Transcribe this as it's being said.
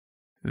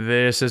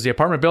This is the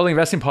Apartment Building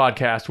Investing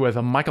Podcast with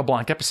Michael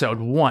Blank, episode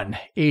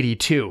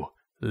 182.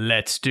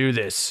 Let's do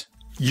this.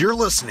 You're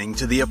listening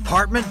to the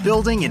Apartment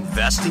Building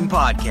Investing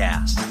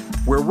Podcast,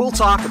 where we'll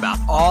talk about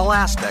all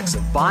aspects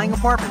of buying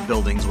apartment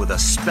buildings with a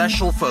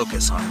special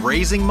focus on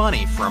raising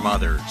money from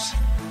others.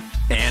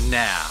 And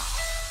now,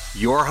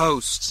 your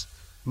host,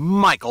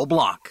 Michael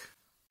Blank.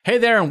 Hey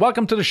there, and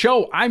welcome to the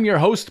show. I'm your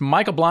host,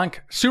 Michael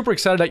Blank. Super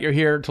excited that you're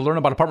here to learn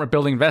about apartment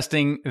building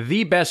investing,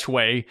 the best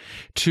way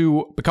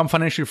to become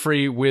financially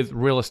free with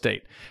real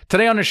estate.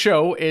 Today on the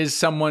show is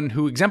someone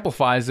who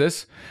exemplifies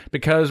this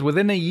because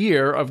within a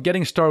year of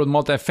getting started with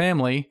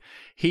multifamily,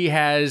 he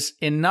has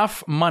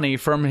enough money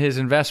from his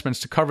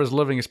investments to cover his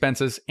living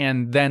expenses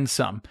and then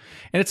some.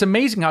 And it's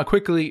amazing how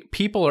quickly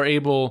people are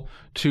able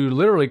to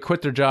literally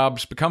quit their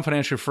jobs, become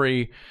financially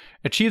free,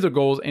 achieve their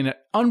goals in an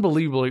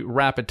unbelievably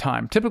rapid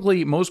time.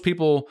 Typically, most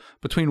people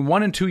between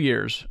 1 and 2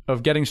 years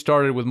of getting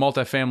started with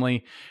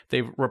multifamily,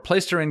 they've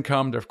replaced their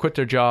income, they've quit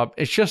their job.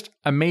 It's just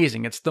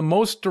amazing. It's the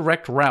most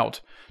direct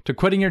route to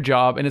quitting your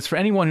job, and it's for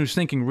anyone who's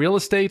thinking real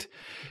estate.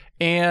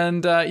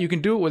 And you can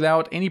do it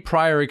without any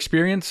prior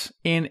experience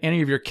in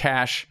any of your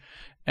cash.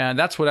 And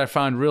that's what I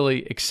found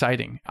really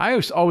exciting. I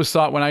always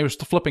thought when I was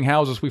flipping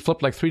houses, we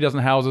flipped like 3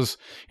 dozen houses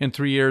in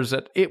 3 years,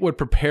 that it would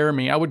prepare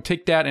me. I would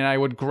take that and I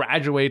would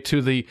graduate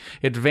to the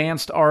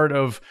advanced art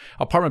of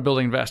apartment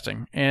building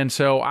investing. And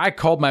so I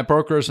called my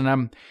brokers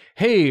and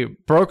hey,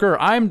 broker,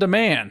 I'm the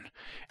man.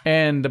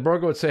 And the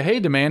broker would say, hey,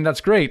 demand,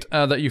 that's great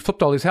that you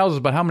flipped all these houses,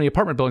 but how many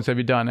apartment buildings have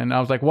you done? And I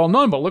was like, well,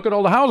 none, but look at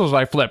all the houses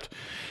I flipped.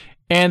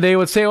 And they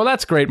would say, well,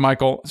 that's great,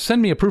 Michael.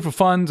 Send me a proof of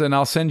funds and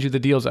I'll send you the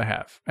deals I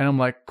have. And I'm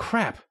like,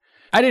 crap.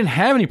 I didn't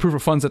have any proof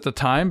of funds at the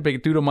time due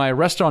to my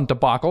restaurant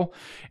debacle.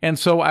 And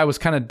so I was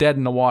kind of dead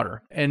in the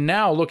water. And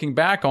now looking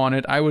back on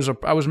it, I was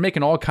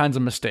making all kinds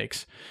of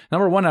mistakes.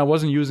 Number one, I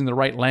wasn't using the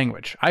right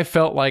language. I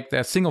felt like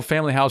that single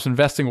family house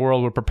investing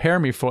world would prepare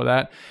me for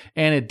that,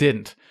 and it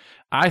didn't.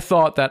 I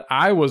thought that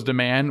I was the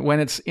man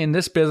when it's in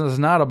this business,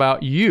 not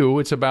about you,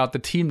 it's about the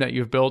team that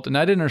you've built. And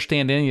I didn't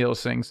understand any of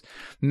those things.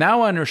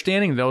 Now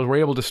understanding those, we're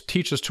able to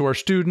teach this to our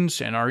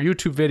students and our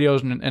YouTube videos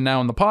and now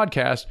in the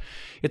podcast.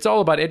 It's all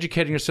about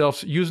educating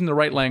yourself, using the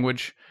right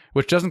language,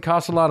 which doesn't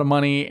cost a lot of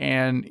money,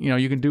 and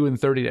you can do it in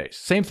 30 days.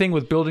 Same thing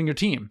with building your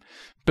team.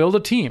 Build a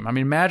team. I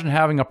mean, imagine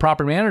having a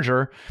property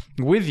manager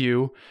with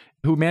you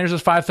who manages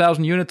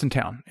 5,000 units in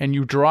town, and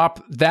you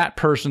drop that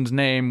person's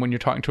name when you're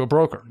talking to a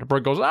broker. The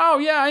broker goes, oh,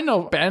 yeah, I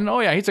know Ben. Oh,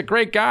 yeah, he's a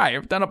great guy.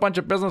 I've done a bunch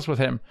of business with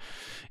him.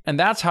 And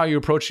that's how you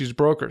approach these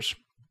brokers.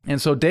 And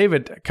so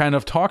David kind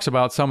of talks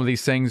about some of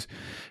these things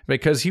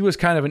because he was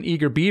kind of an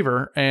eager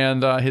beaver,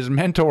 and his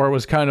mentor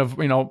was kind of,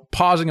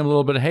 pausing him a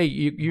little bit. Hey,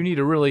 you need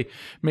to really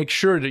make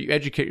sure that you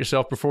educate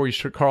yourself before you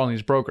start calling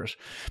these brokers.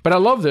 But I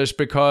love this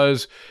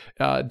because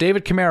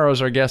David Camaro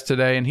is our guest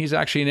today, and he's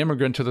actually an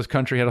immigrant to this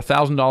country. He had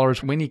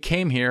 $1,000 when he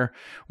came here,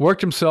 worked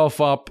himself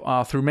up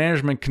through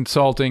management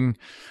consulting,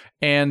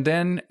 and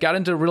then got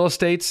into real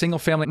estate,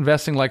 single-family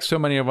investing like so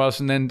many of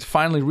us, and then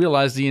finally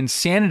realized the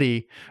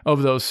insanity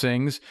of those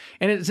things.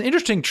 And it's an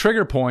interesting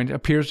trigger point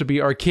appears to be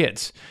our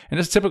kids. And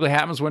this typically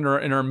happens when we're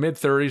in our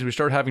mid-30s. We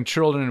start having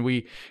children and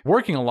we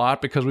working a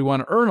lot because we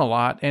want to earn a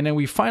lot. And then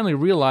we finally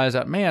realize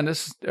that, man,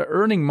 this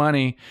earning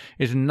money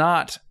is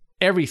not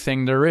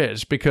everything there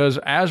is, because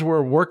as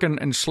we're working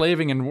and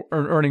slaving and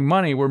earning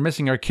money, we're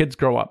missing our kids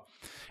grow up.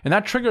 And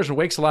that triggers and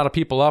wakes a lot of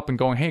people up and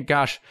going, hey,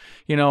 gosh,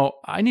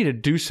 I need to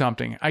do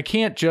something. I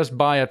can't just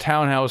buy a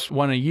townhouse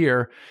one a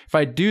year. If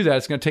I do that,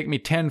 it's going to take me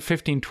 10,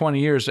 15, 20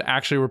 years to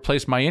actually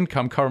replace my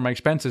income, cover my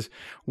expenses.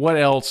 What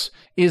else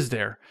is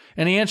there?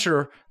 And the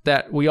answer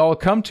that we all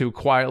come to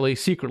quietly,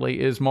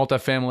 secretly, is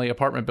multifamily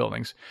apartment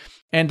buildings.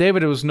 And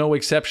David was no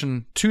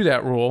exception to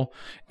that rule.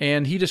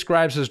 And he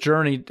describes his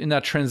journey in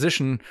that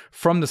transition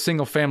from the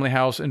single family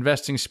house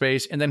investing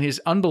space, and then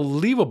his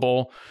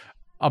unbelievable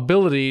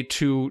ability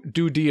to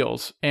do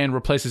deals and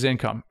replace his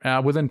income.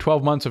 Within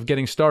 12 months of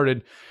getting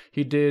started,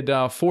 he did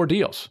 4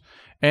 deals.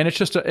 And it's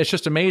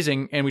just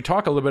amazing. And we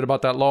talk a little bit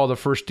about that law of the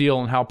first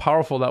deal and how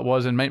powerful that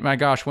was. And my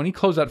gosh, when he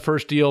closed that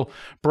first deal,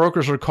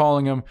 brokers are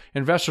calling him,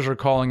 investors are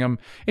calling him.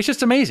 It's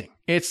just amazing.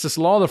 It's this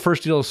law of the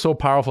first deal is so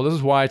powerful. This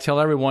is why I tell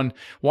everyone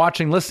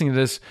watching, listening to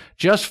this,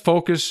 just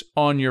focus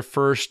on your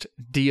first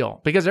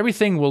deal, because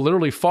everything will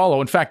literally follow.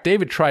 In fact,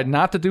 David tried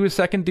not to do his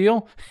second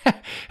deal.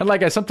 And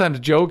like I sometimes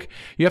joke,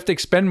 you have to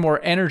expend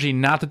more energy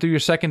not to do your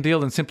second deal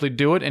than simply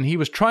do it. And he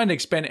was trying to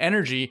expend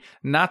energy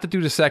not to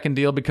do the second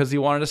deal because he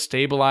wanted to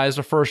stabilize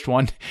the first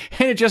one.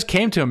 And it just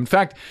came to him. In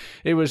fact,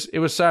 it was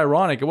so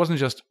ironic. It wasn't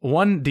just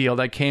one deal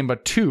that came,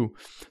 but 2.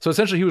 So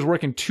essentially he was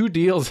working 2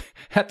 deals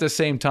at the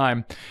same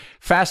time.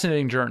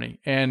 Fascinating journey.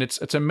 And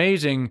it's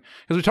amazing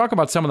because we talk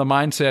about some of the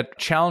mindset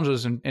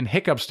challenges and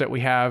hiccups that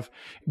we have,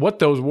 what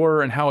those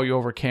were and how we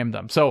overcame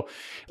them. So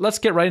let's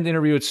get right into the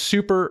interview. It's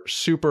super,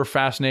 super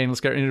fascinating.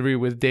 Let's get an interview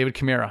with David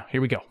Camaro. Here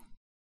we go.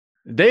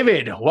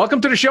 David,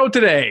 welcome to the show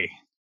today.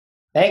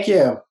 Thank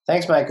you.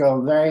 Thanks, Michael.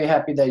 I'm very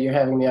happy that you're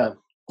having me on.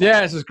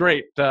 Yeah, this is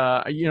great.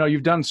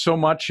 You've done so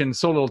much in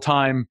so little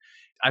time.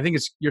 I think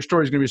your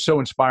story is going to be so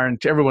inspiring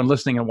to everyone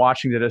listening and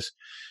watching to this.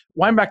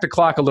 Wind back the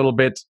clock a little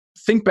bit.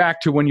 Think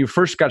back to when you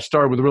first got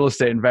started with real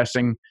estate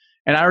investing.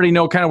 And I already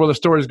know kind of where the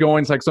story is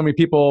going. It's like so many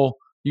people,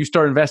 you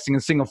start investing in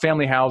single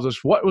family houses.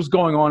 What was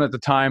going on at the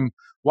time?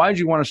 Why did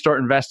you want to start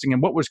investing?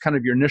 And what was kind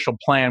of your initial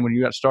plan when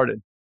you got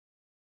started?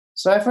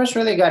 So I first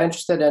really got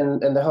interested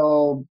in the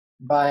whole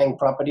buying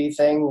property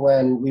thing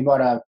when we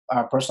bought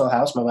our personal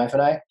house, my wife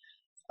and I.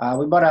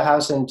 We bought a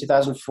house in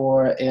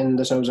 2004 in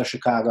the suburbs of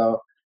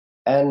Chicago.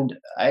 And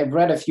I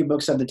read a few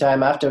books at the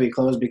time after we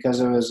closed because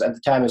it was, at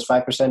the time, it was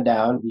 5%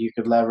 down. You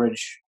could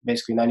leverage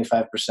basically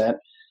 95%.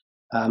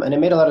 And it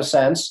made a lot of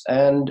sense.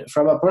 And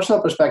from a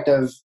personal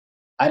perspective,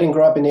 I didn't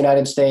grow up in the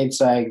United States.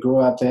 I grew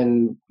up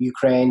in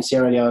Ukraine,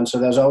 Sierra Leone. So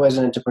there's always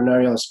an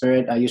entrepreneurial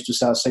spirit. I used to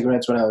sell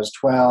cigarettes when I was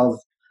 12,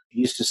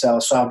 used to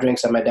sell soft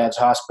drinks at my dad's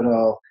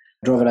hospital,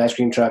 drove an ice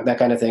cream truck, that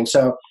kind of thing.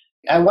 So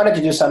I wanted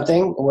to do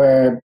something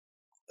where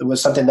it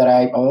was something that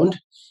I owned.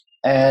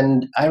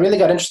 And I really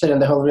got interested in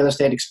the whole real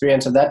estate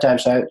experience at that time.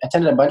 So I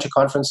attended a bunch of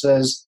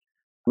conferences,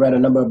 read a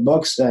number of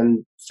books,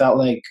 and felt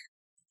like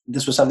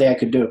this was something I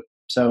could do.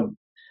 So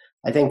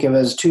I think it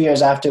was 2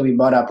 years after we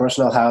bought our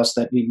personal house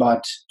that we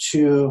bought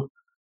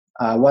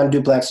one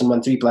duplex and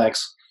one threeplex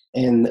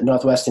in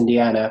Northwest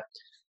Indiana.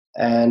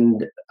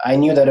 And I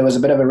knew that it was a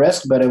bit of a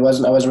risk, but I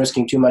wasn't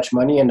risking too much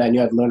money, and I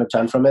knew I'd learn a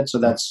ton from it. So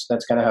that's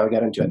kind of how I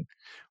got into it.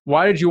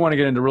 Why did you want to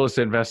get into real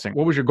estate investing?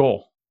 What was your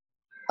goal?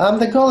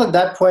 The goal at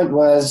that point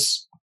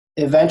was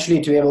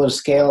eventually to be able to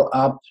scale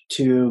up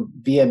to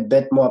be a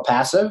bit more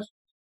passive.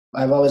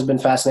 I've always been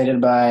fascinated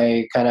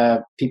by kind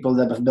of people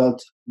that have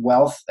built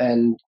wealth,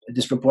 and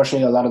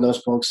disproportionately a lot of those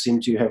folks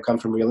seem to have come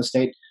from real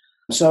estate.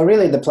 So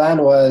really the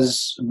plan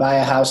was buy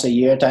a house a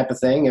year type of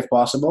thing, if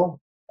possible.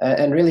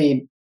 And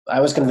really, I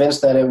was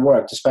convinced that it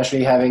worked,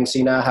 especially having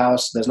seen our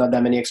house. There's not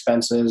that many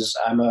expenses.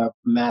 I'm a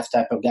math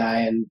type of guy,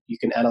 and you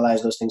can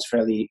analyze those things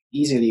fairly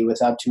easily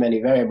without too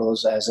many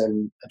variables as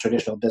in a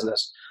traditional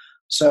business.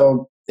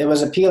 So it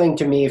was appealing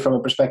to me from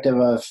a perspective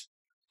of,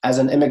 as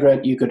an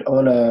immigrant, you could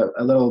own a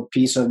little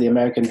piece of the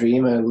American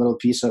dream, a little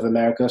piece of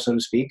America, so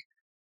to speak.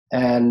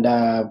 And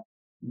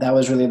that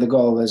was really the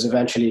goal, was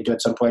eventually to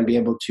at some point be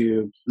able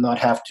to not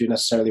have to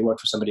necessarily work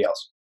for somebody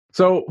else.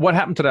 So what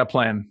happened to that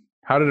plan?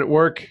 How did it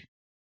work?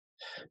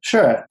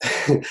 Sure.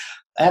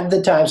 At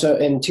the time, so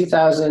in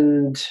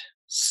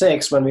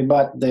 2006, when we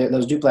bought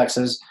those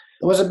duplexes,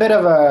 it was a bit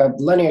of a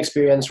learning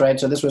experience, right?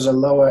 So this was a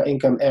lower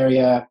income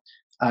area,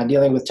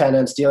 dealing with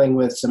tenants, dealing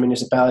with some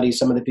municipalities,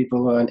 some of the people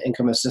who are on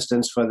income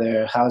assistance for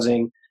their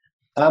housing.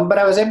 But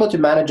I was able to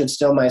manage it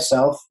still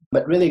myself,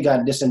 but really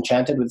got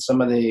disenchanted with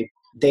some of the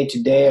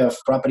day-to-day of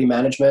property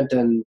management,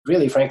 and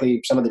really,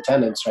 frankly, some of the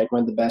tenants, right,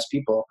 weren't the best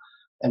people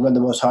and weren't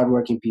the most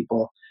hardworking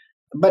people.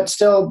 But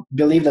still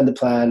believed in the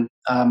plan.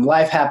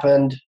 Life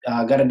happened,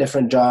 got a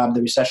different job.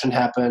 The recession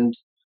happened.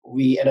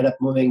 We ended up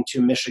moving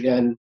to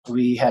Michigan.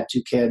 We had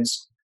 2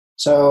 kids.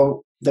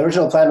 So the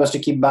original plan was to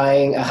keep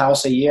buying a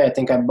house a year. I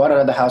think I bought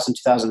another house in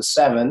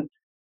 2007,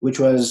 which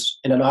was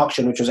in an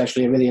auction, which was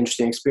actually a really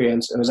interesting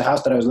experience. It was a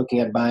house that I was looking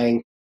at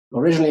buying.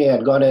 Originally, I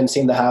had gone in,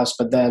 seen the house,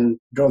 but then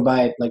drove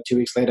by it like 2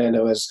 weeks later, and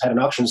it had an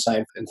auction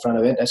sign in front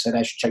of it. I said,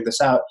 I should check this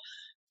out.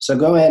 So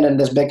go in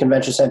this big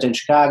convention center in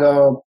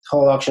Chicago,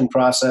 whole auction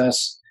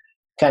process,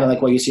 kind of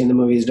like what you see in the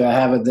movies. Do I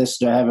have this?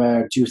 Do I have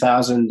a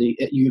 2000?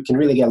 You can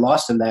really get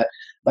lost in that.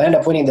 But I ended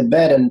up winning the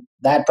bid, and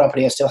that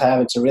property I still have.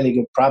 It's a really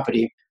good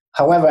property.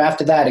 However,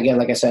 after that, again,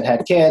 like I said,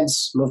 had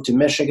kids, moved to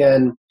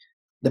Michigan.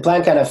 The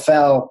plan kind of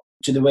fell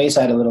to the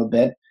wayside a little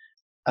bit.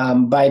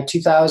 By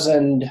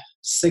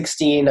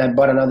 2016, I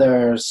bought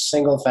another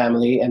single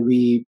family, and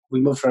we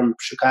moved from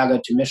Chicago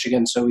to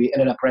Michigan. So we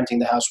ended up renting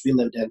the house we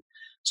lived in.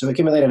 So we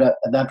accumulated at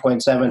that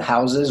point 7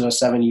 houses or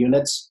 7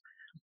 units,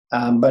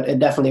 but it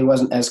definitely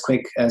wasn't as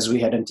quick as we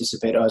had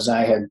anticipated or as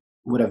I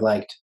would have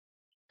liked.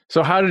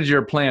 So how did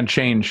your plan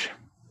change?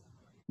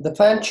 The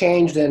plan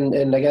changed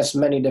in I guess,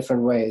 many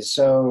different ways.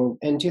 So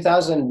in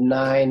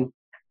 2009,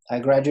 I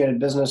graduated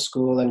business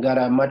school and got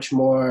a much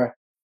more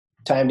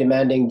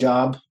time-demanding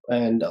job,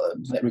 and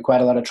that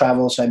required a lot of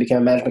travel. So I became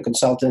a management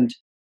consultant,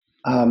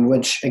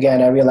 which,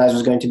 again, I realized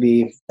was going to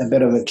be a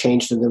bit of a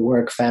change to the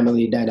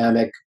work-family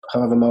dynamic.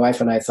 However, my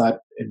wife and I thought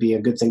it'd be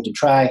a good thing to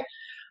try.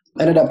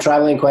 Ended up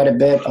traveling quite a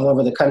bit all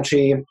over the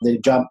country. The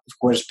job, of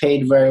course,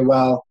 paid very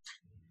well.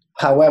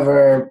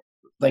 However,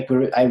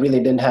 I really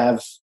didn't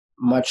have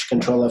much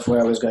control of where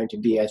I was going to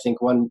be. I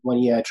think one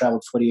year I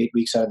traveled 48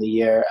 weeks out of the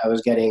year. I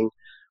was getting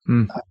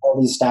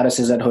all these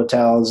statuses at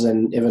hotels,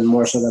 and even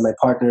more so than my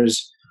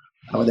partners.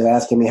 They're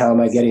asking me, how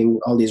am I getting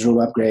all these room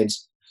upgrades?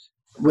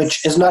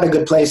 Which is not a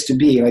good place to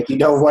be. You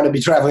don't want to be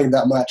traveling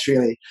that much,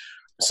 really.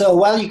 So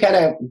while you kind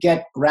of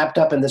get wrapped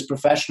up in this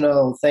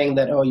professional thing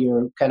that,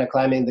 you're kind of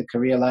climbing the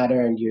career ladder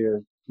and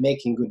you're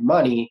making good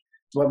money,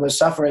 what was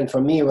suffering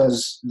for me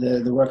was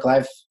the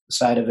work-life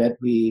side of it.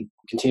 We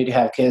continue to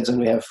have kids, and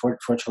we have four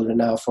children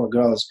now, 4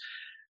 girls.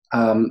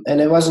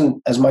 And it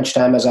wasn't as much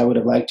time as I would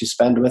have liked to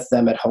spend with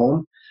them at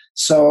home.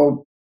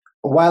 So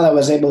while I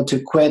was able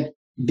to quit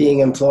being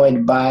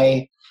employed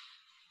by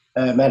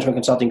a management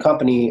consulting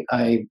company,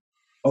 I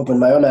opened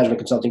my own management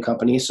consulting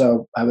company.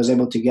 So I was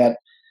able to get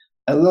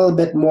a little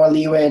bit more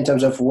leeway in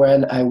terms of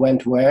when I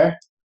went where.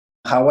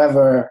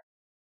 However,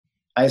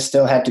 I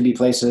still had to be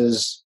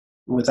places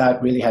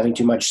without really having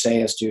too much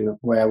say as to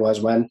where I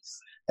was when.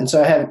 And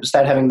so I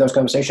started having those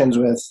conversations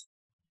with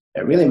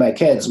really my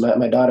kids.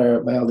 My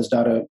daughter, my eldest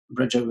daughter,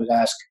 Bridget, would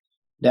ask,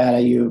 Dad,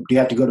 do you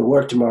have to go to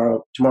work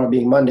tomorrow? Tomorrow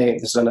being Monday,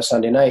 this is on a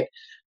Sunday night.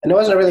 And it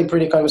wasn't a really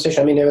pretty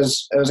conversation. I mean, it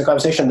was a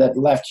conversation that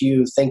left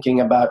you thinking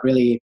about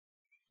really,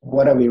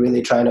 what are we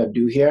really trying to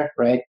do here,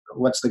 right?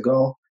 What's the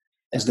goal?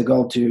 Is the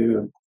goal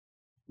to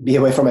be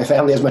away from my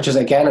family as much as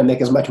I can and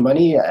make as much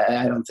money?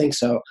 I don't think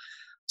so.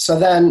 So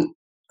then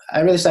I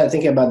really started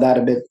thinking about that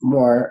a bit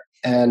more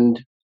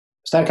and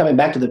started coming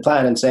back to the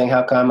plan and saying,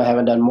 how come I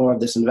haven't done more of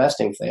this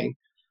investing thing?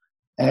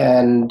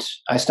 And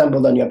I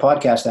stumbled on your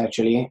podcast,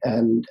 actually,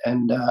 and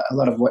a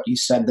lot of what you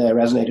said there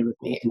resonated with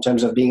me in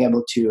terms of being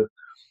able to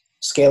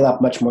scale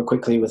up much more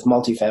quickly with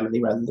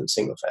multifamily rather than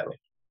single family.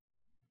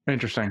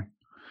 Interesting.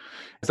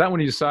 Is that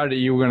when you decided that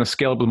you were going to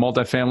scale up with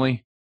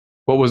multifamily?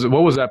 What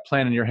was that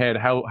plan in your head?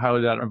 How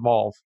did that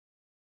evolve?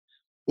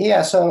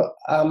 Yeah, so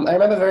I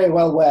remember very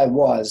well where I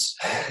was.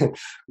 I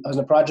was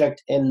in a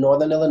project in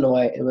northern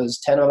Illinois. It was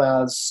 10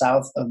 miles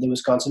south of the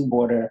Wisconsin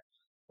border.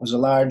 It was a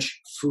large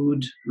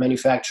food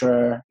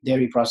manufacturer,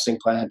 dairy processing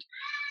plant.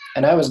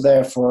 And I was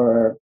there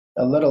for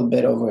a little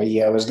bit over a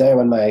year. I was there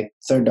when my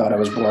third daughter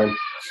was born.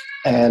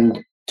 And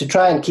to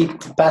try and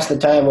pass the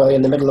time while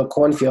in the middle of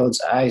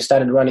cornfields, I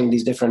started running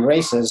these different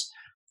races.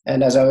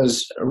 And as I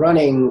was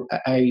running,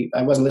 I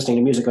wasn't listening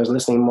to music. I was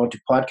listening more to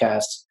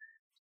podcasts.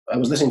 I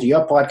was listening to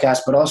your podcast,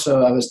 but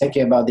also I was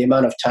thinking about the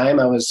amount of time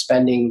I was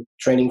spending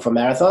training for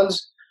marathons.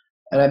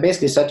 And I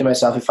basically said to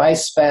myself, if I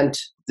spent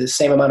the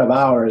same amount of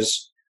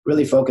hours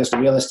really focused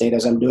on real estate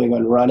as I'm doing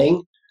on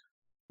running,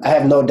 I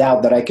have no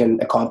doubt that I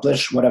can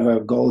accomplish whatever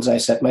goals I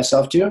set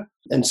myself to.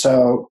 And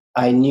so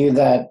I knew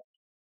that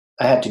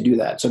I had to do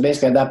that. So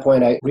basically at that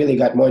point, I really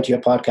got more into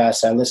your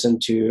podcast. I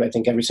listened to, I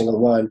think, every single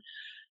one,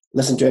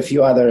 listened to a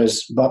few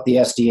others, bought the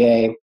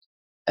SDA,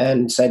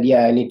 and said,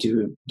 yeah, I need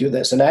to do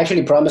this. And I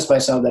actually promised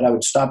myself that I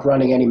would stop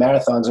running any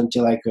marathons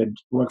until I could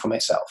work for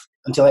myself,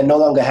 until I no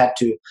longer had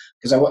to,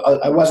 because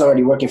I was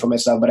already working for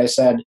myself, but I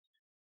said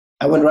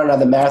I wouldn't run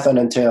another marathon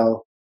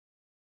until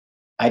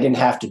I didn't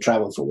have to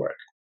travel for work.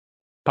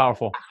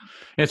 Powerful.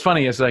 It's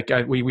funny. It's like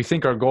we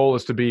think our goal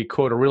is to be,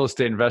 quote, a real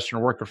estate investor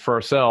and work for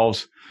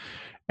ourselves.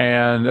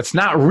 And that's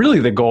not really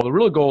the goal. The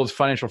real goal is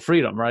financial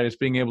freedom, right? It's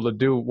being able to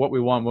do what we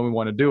want when we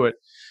want to do it.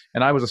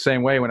 And I was the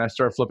same way when I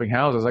started flipping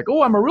houses. I was like,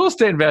 oh, I'm a real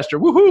estate investor.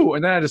 Woohoo.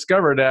 And then I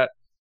discovered that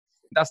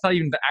that's not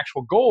even the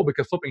actual goal,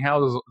 because flipping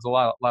houses is a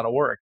lot of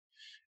work.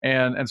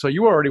 And so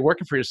you were already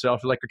working for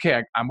yourself. You're like,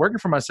 okay, I'm working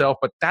for myself,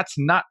 but that's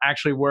not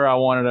actually where I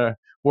wanted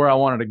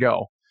to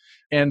go.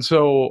 And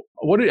so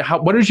what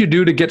did you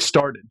do to get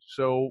started?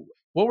 So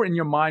what were in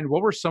your mind?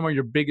 What were some of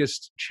your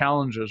biggest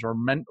challenges or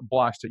mental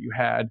blocks that you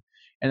had?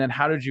 And then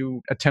how did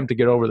you attempt to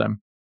get over them?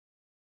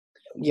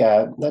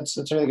 Yeah, that's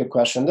a really good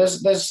question.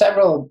 There's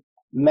several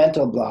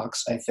mental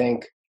blocks, I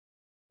think.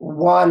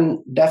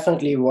 One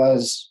definitely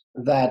was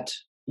that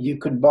you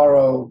could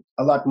borrow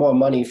a lot more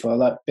money for a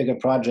lot bigger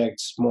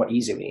projects more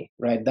easily,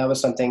 right? That was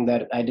something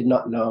that I did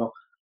not know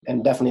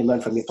and definitely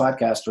learned from your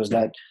podcast, was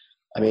that,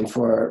 I mean,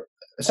 for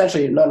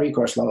essentially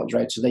non-recourse loans,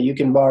 right? So that you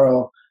can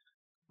borrow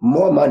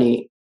more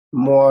money,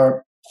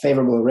 more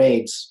favorable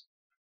rates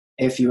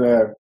if you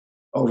were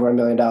over $1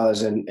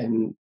 million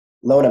in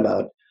loan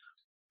amount.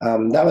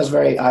 That was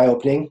very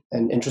eye-opening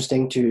and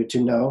interesting to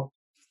know.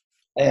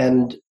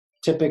 And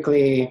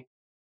typically,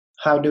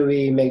 how do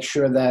we make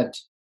sure that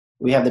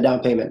we have the down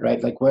payment,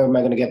 right? Like, where am I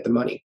going to get the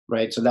money,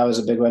 right? So that was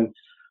a big one.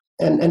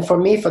 And for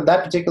me, for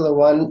that particular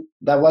one,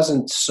 that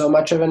wasn't so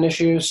much of an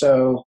issue.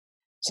 So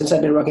since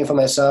I've been working for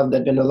myself,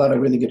 there'd been a lot of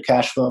really good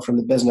cash flow from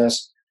the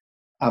business.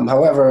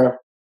 However,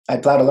 I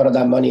plowed a lot of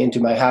that money into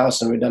my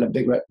house, and we've done a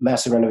big,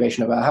 massive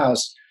renovation of our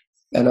house.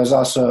 And there was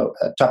also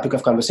a topic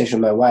of conversation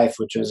with my wife,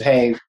 which was,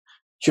 hey,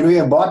 should we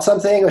have bought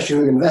something or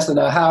should we invest in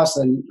our house?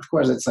 And of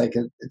course, it's like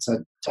it's a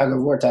tug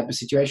of war type of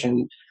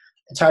situation.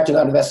 It's hard to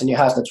not invest in your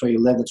house. That's where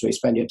you live. That's where you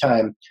spend your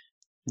time.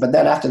 But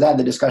then after that,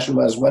 the discussion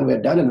was, when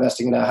we're done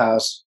investing in our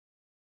house,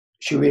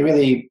 should we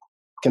really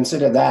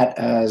consider that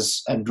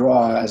as a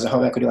draw, as a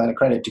home equity line of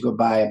credit to go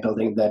buy a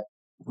building that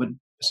would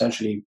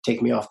essentially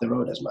take me off the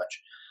road as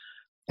much?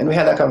 And we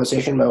had that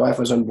conversation. My wife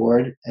was on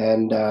board,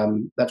 and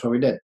that's what we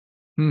did.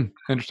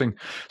 Interesting.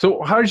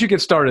 So how did you get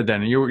started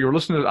then? You were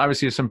listening to,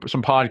 obviously, some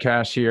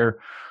podcasts here.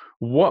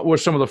 What were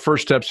some of the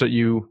first steps that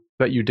you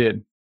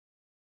did?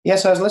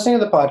 Yes, I was listening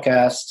to the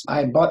podcast.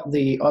 I bought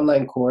the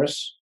online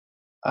course.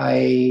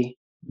 I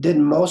did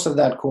most of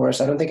that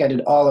course. I don't think I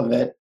did all of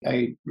it.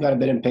 I got a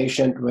bit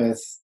impatient with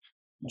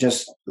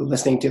just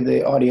listening to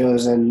the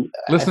audios and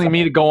listening to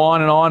me to go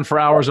on and on for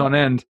hours on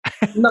end.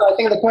 No, I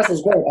think the course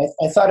was great.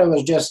 I thought it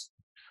was just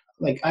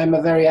like, I'm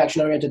a very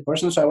action-oriented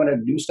person, so I wanted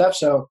to do stuff.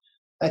 So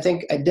I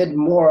think I did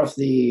more of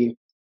the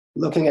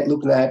looking at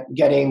LoopNet,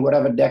 getting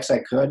whatever decks I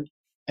could,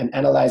 and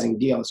analyzing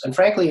deals. And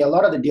frankly, a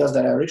lot of the deals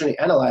that I originally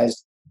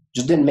analyzed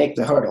just didn't make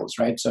the hurdles,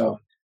 right? So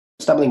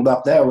stumbling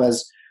block there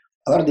was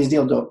a lot of these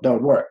deals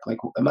don't work. Like,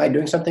 am I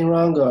doing something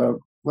wrong, or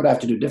what do I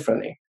have to do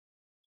differently?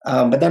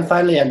 But then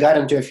finally, I got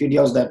into a few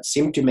deals that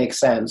seemed to make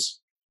sense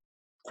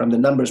from the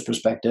numbers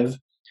perspective.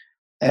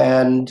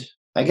 And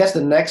I guess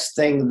the next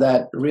thing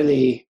that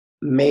really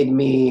made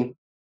me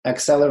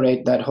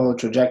accelerate that whole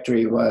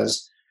trajectory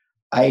was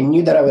I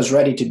knew that I was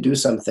ready to do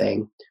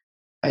something.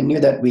 I knew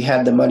that we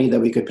had the money that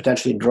we could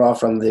potentially draw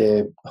from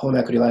the home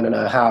equity line in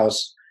our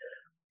house.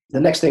 The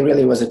next thing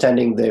really was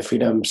attending the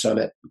Freedom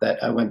Summit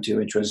that I went to,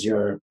 which was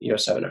your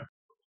seminar.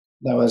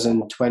 That was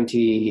in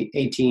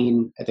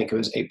 2018. I think it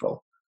was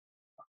April.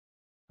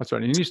 That's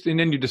right. And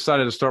then you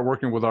decided to start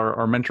working with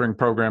our mentoring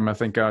program. I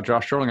think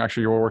Josh Sherling,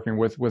 actually, you were working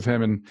with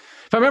him. And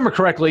if I remember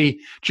correctly,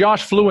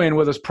 Josh flew in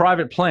with his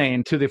private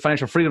plane to the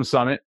Financial Freedom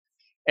Summit.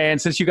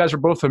 And since you guys are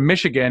both from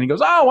Michigan, he goes,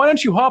 "Oh, why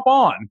don't you hop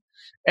on?"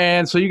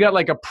 And so you got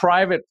like a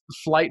private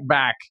flight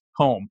back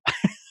home.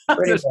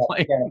 Pretty much,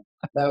 yeah,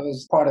 that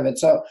was part of it.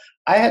 So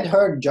I had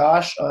heard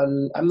Josh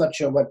on, I'm not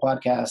sure what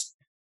podcast.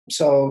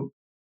 So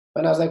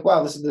and I was like,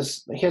 wow,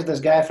 here's this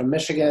guy from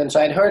Michigan. So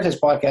I'd heard his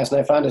podcast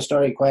and I found his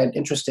story quite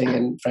interesting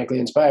and frankly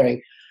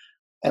inspiring.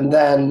 And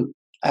then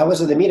I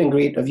was at the meet and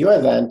greet of your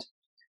event,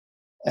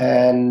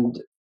 and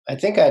I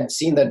think I'd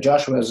seen that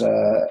Josh was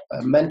a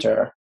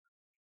mentor.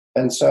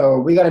 And so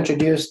we got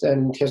introduced,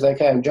 and he was like,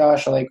 "Hey, I'm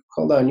Josh." I'm like,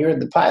 "Hold on, you're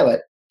the pilot."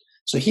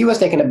 So he was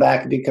taken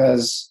aback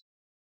because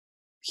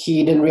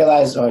he didn't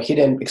realize, or he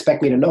didn't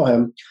expect me to know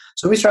him.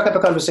 So we struck up a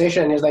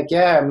conversation, and he was like,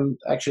 "Yeah, I'm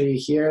actually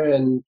here,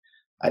 and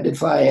I did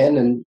fly in,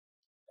 and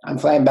I'm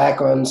flying back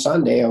on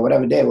Sunday," or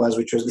whatever day it was,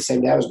 which was the same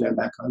day I was going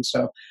back on.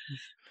 So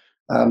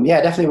yeah,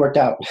 it definitely worked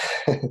out.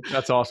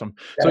 That's awesome.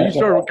 So you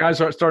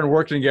started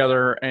working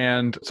together.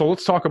 And so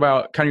let's talk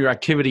about kind of your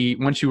activity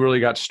once you really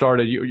got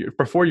started.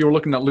 Before you were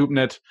looking at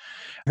LoopNet, and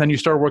then you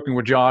started working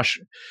with Josh.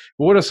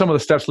 What are some of the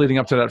steps leading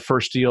up to that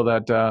first deal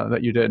that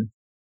you did?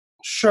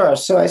 Sure.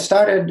 So I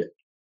started,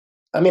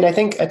 I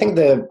think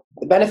the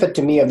benefit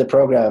to me of the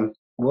program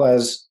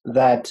was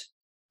that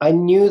I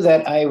knew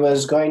that I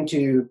was going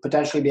to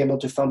potentially be able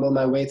to fumble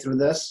my way through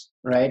this,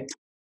 right?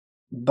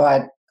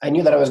 But I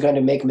knew that I was going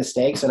to make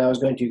mistakes, and I was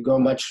going to go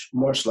much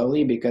more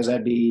slowly because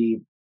I'd be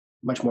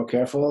much more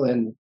careful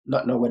and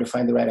not know where to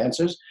find the right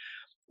answers.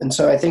 And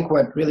so I think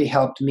what really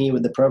helped me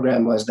with the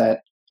program was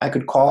that I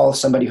could call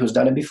somebody who's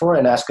done it before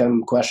and ask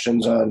them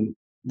questions on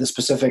the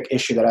specific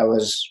issue that I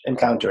was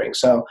encountering.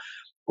 So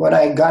when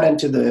I got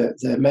into the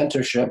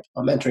mentorship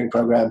or mentoring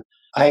program,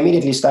 I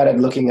immediately started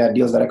looking at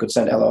deals that I could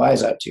send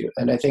LOIs out to.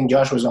 And I think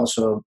Josh was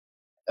also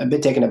a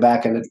bit taken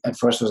aback, and at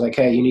first was like,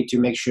 "Hey, you need to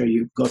make sure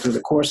you go through the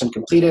course and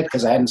complete it,"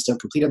 because I hadn't still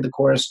completed the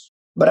course.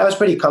 But I was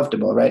pretty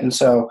comfortable, right? And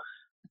so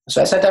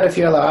I sent out a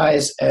few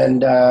LOIs,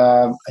 and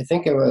I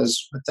think it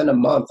was within a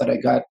month that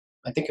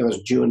I think it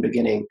was June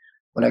beginning,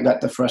 when I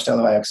got the first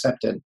LOI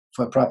accepted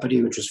for a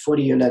property which was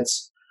 40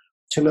 units,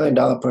 $2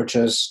 million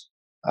purchase,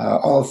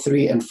 all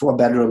 3 and 4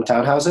 bedroom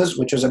townhouses,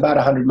 which was about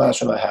 100 miles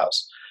from my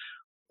house.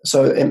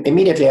 So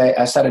immediately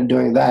I started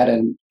doing that,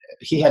 and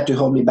he had to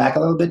hold me back a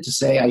little bit to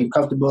say, "Are you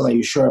comfortable? Are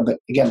you sure?" But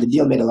again, the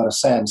deal made a lot of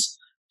sense.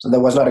 So there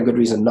was not a good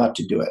reason not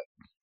to do it.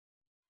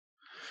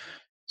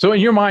 So in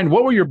your mind,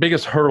 what were your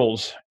biggest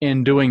hurdles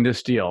in doing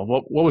this deal?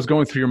 What was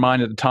going through your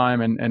mind at the time,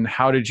 and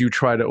how did you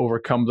try to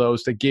overcome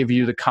those that gave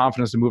you the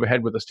confidence to move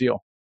ahead with this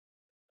deal?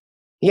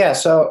 Yeah,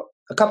 so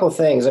a couple of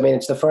things.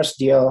 It's the first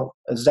deal.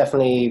 It's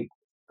definitely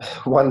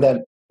one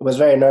that was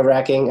very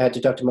nerve-wracking. I had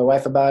to talk to my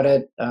wife about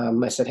it.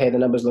 I said, "Hey, the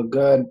numbers look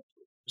good."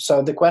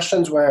 So the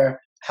questions were,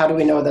 how do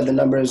we know that the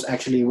numbers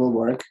actually will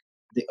work?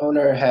 The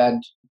owner had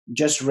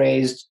just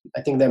raised,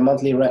 I think, their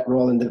monthly rent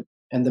roll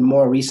in the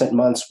more recent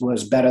months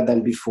was better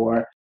than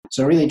before.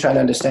 So really trying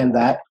to understand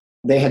that.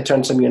 They had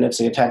turned some units,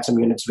 they had some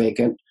units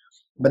vacant.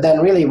 But then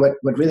really what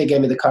really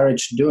gave me the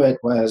courage to do it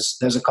was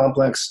there's a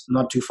complex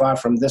not too far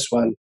from this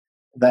one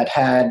that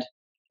had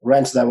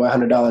rents that were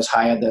 $100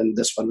 higher than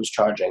this one was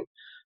charging.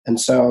 And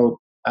so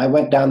I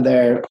went down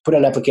there, put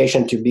an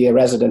application to be a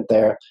resident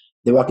there.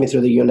 They walked me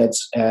through the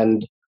units,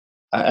 and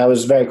I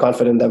was very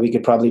confident that we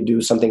could probably do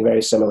something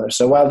very similar.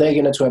 So while their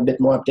units were a bit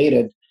more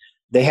updated,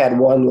 they had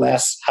one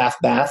less half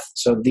bath.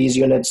 So these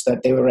units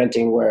that they were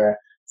renting were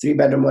 3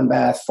 bedroom, 1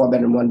 bath, 4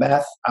 bedroom, 1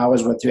 bath.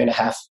 Ours were 3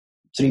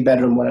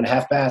 bedroom,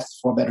 1.5 bath,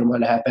 4 bedroom,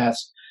 1.5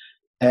 baths.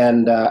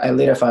 And I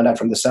later found out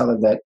from the seller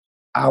that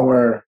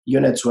our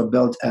units were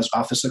built as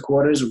officer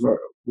quarters,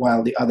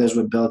 while the others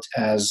were built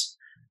as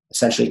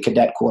essentially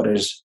cadet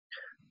quarters.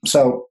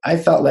 So I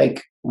felt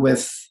like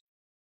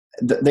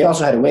they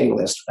also had a waiting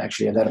list,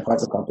 actually, in that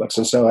apartment complex.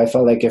 And so I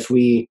felt like if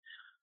we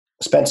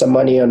spent some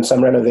money on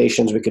some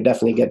renovations, we could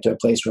definitely get to a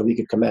place where we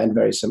could command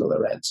very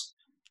similar rents.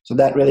 So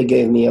that really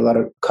gave me a lot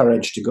of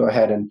courage to go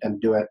ahead and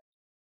do it.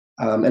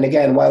 And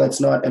again, while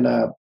it's not in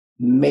a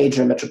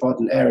major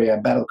metropolitan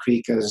area, Battle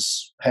Creek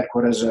is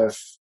headquarters of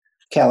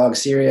Kellogg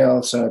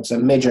Cereal, so it's a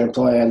major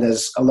employer, and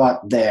there's a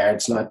lot there.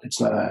 It's not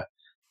a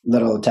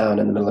little town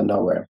in the middle of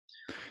nowhere.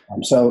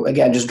 So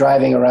again, just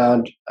driving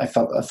around, I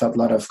felt a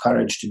lot of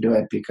courage to do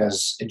it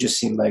because it just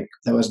seemed like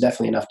there was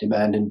definitely enough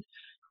demand. And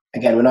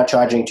Again, we're not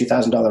charging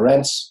 $2,000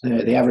 rents.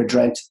 The average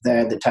rent there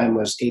at the time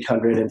was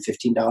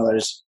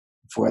 $815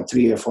 for a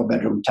 3 or 4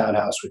 bedroom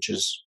townhouse, which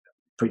is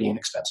pretty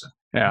inexpensive.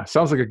 Yeah,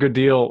 sounds like a good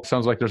deal.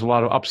 Sounds like there's a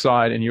lot of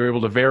upside, and you're able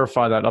to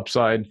verify that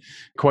upside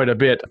quite a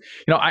bit.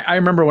 I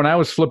remember when I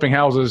was flipping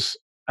houses,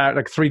 at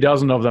like 3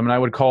 dozen of them, and I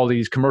would call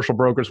these commercial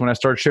brokers when I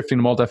started shifting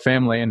to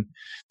multifamily, and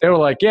they were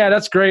like, "Yeah,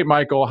 that's great,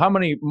 Michael. How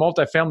many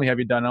multifamily have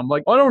you done?" I'm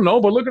like, "I don't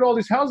know, but look at all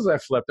these houses I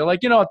flipped." They're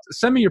like,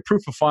 "Send me your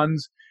proof of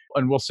funds,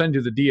 and we'll send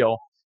you the deal."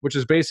 Which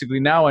is basically,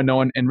 now I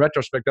know in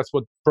retrospect, that's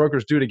what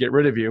brokers do to get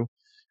rid of you.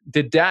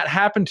 Did that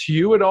happen to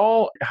you at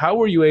all? How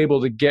were you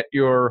able to get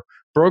your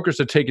brokers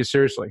to take you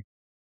seriously?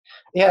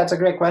 Yeah, it's a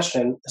great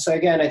question. So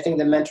again, I think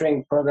the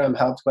mentoring program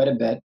helped quite a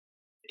bit.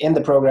 In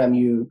the program,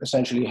 you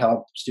essentially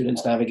help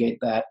students navigate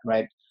that,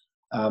 right?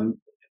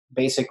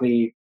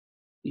 Basically,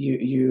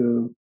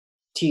 you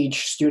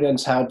teach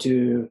students how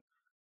to,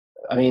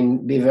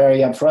 be very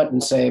upfront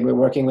and say, we're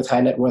working with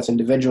high net worth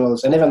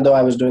individuals. And even though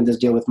I was doing this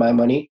deal with my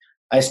money,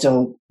 I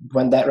still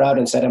went that route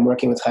and said, I'm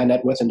working with high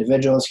net worth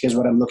individuals. Here's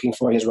what I'm looking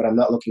for. Here's what I'm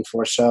not looking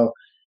for. So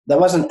there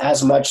wasn't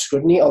as much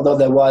scrutiny, although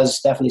there was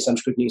definitely some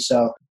scrutiny.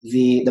 So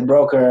the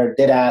broker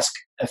did ask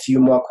a few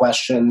more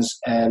questions.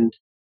 And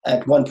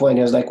at one point,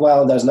 he was like,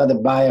 well, there's another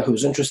buyer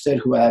who's interested,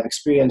 who I have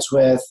experience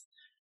with.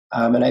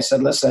 And I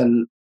said,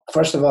 listen,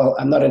 first of all,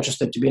 I'm not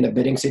interested to be in a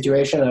bidding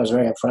situation. I was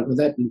very upfront with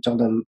it and told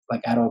them,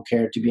 I don't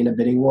care to be in a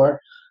bidding war.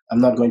 I'm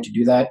not going to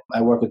do that.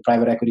 I work with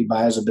private equity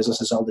buyers of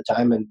businesses all the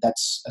time, and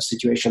that's a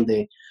situation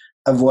they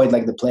avoid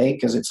like the plague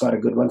because it's not a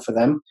good one for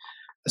them.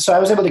 So I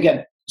was able to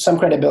get some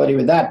credibility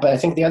with that. But I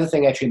think the other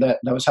thing actually that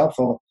was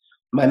helpful,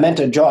 my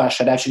mentor Josh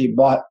had actually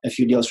bought a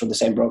few deals from the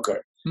same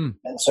broker.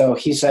 And so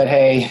he said,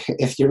 hey,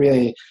 if you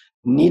really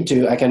need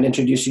to, I can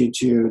introduce you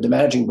to the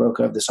managing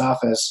broker of this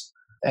office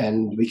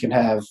and we can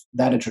have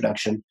that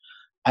introduction.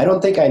 I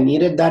don't think I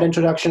needed that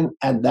introduction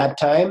at that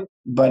time,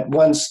 but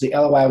once the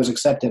LOI was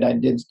accepted, I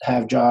did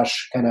have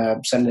Josh kind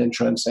of send an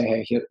intro and say,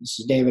 hey, here, this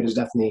is David, is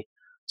definitely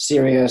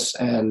serious,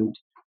 and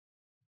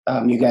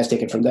you guys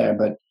take it from there.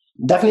 But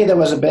definitely there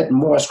was a bit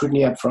more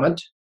scrutiny up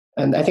front.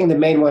 And I think the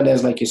main one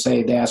is, like you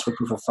say, they ask for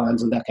proof of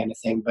funds and that kind of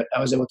thing. But I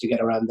was able to get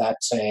around that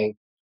saying,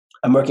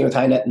 I'm working with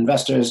high net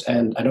investors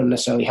and I don't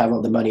necessarily have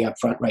all the money up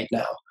front right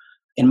now.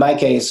 In my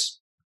case,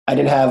 I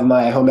didn't have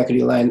my home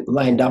equity line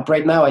lined up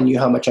right now. I knew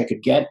how much I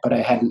could get, but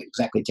I hadn't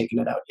exactly taken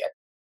it out yet.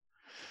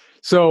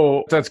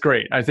 So that's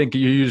great. I think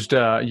you used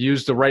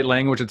the right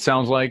language, it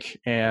sounds like,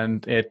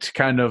 and it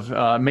kind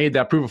of made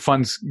that proof of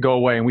funds go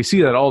away. And we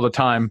see that all the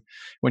time.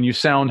 When you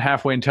sound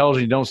halfway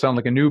intelligent, you don't sound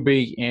like a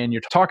newbie, and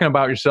you're talking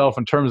about yourself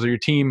in terms of your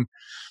team,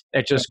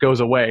 it just goes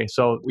away.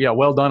 So yeah,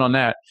 well done on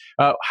that.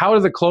 How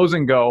did the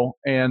closing go?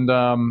 And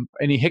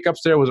any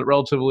hiccups there? Was it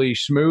relatively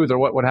smooth, or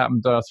what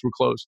happened through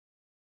close?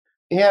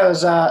 Yeah,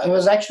 it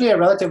was actually a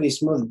relatively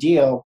smooth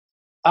deal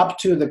up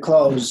to the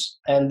close,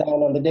 and then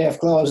on the day of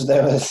close,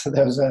 there was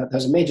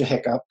a major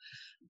hiccup.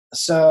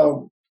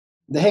 So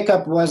the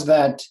hiccup was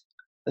that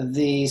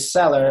the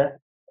seller,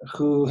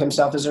 who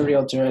himself is a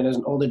realtor and is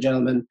an older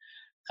gentleman,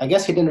 I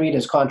guess he didn't read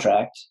his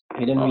contract.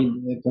 He didn't read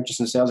the purchase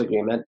and sales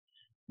agreement.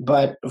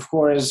 But of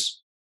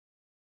course,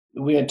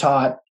 we are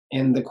taught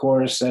in the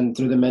course and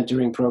through the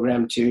mentoring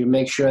program to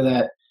make sure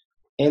that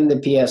in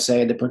the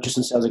PSA, the purchase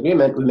and sales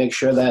agreement, we make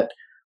sure that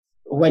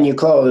when you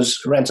close,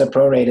 rents are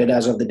prorated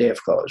as of the day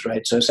of close,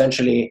 right? So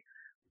essentially,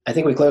 I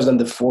think we closed on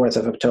the 4th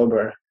of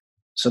October.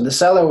 So the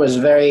seller was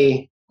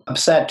very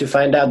upset to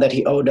find out that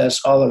he owed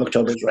us all of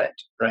October's rent,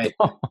 right?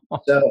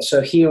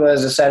 So he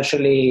was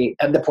essentially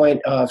at the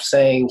point of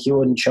saying he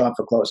wouldn't show up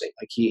for closing.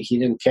 Like he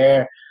didn't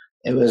care.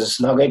 It was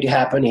not going to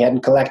happen. He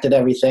hadn't collected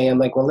everything. I'm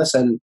like, well,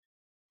 listen,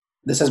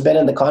 this has been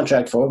in the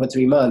contract for over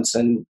 3 months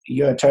and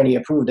your attorney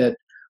approved it.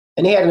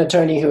 And he had an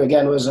attorney who,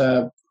 again, was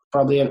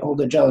probably an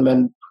older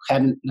gentleman,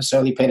 hadn't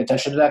necessarily paid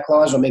attention to that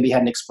clause, or maybe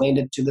hadn't explained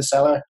it to the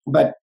seller.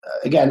 But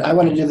again, I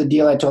wanted to do the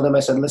deal. I told him, I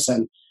said,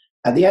 listen,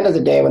 at the end of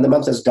the day, when the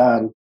month is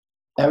done,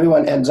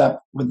 everyone ends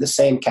up with the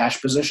same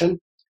cash position.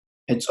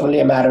 It's only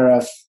a matter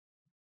of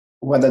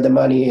whether the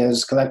money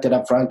is collected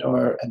up front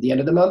or at the end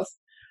of the month.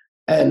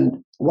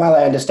 And while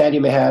I understand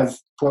you may have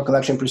poor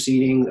collection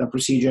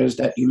procedures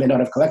that you may not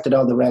have collected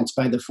all the rents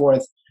by the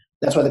 4th,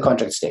 that's what the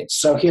contract states.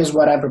 So here's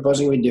what I'm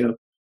proposing we do.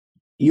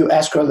 You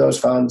escrow those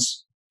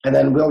funds, and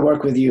then we'll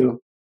work with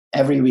you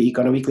every week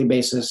on a weekly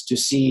basis to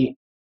see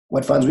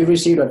what funds we've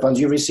received, what funds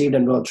you've received,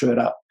 and we'll true it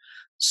up.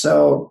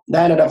 So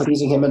that ended up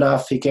pleasing him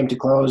enough. He came to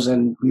close,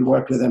 and we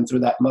worked with him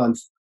through that month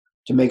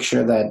to make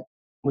sure that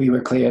we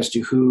were clear as to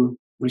who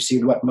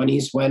received what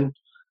monies when.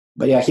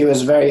 But yeah, he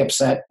was very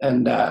upset,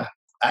 and I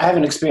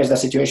haven't experienced that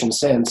situation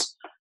since.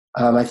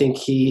 I think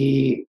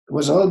he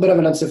was a little bit of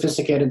an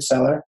unsophisticated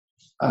seller.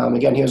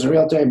 Again, he was a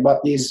realtor. He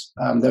bought these.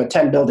 There were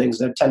 10 buildings.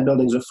 There are 10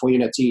 buildings with 4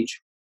 units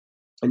each.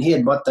 And he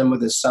had bought them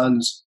with his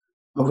sons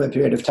over a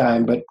period of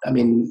time. But,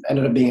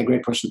 ended up being a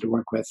great person to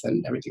work with,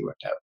 and everything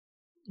worked out.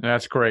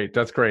 That's great.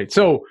 That's great.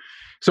 So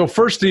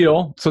first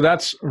deal, so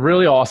that's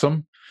really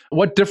awesome.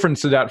 What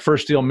difference did that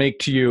first deal make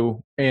to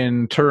you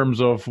in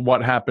terms of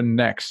what happened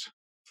next?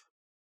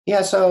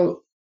 Yeah,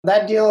 so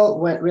That deal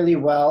went really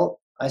well.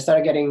 I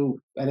started getting,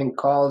 I think,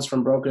 calls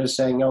from brokers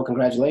saying, "Oh,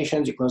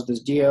 congratulations, you closed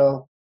this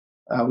deal.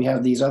 We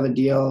have these other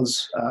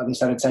deals." They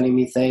started sending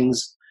me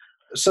things.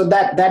 So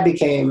that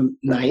became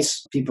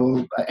nice.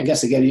 People, I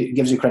guess, it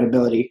gives you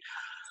credibility.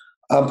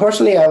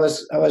 Personally, I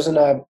was in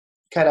a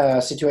kind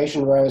of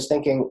situation where I was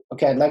thinking,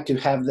 okay, I'd like to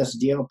have this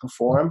deal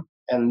perform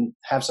and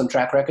have some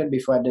track record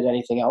before I did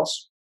anything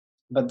else.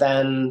 But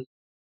then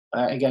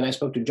again, I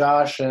spoke to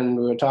Josh and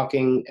we were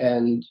talking,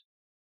 and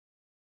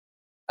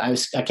I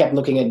kept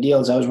looking at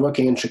deals. I was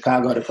working in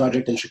Chicago at a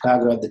project in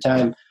Chicago at the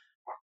time,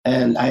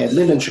 and I had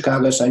lived in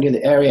Chicago, so I knew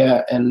the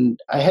area, and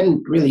I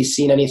hadn't really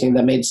seen anything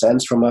that made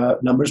sense from a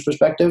numbers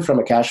perspective, from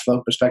a cash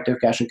flow perspective,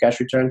 cash and cash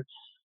return.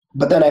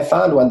 But then I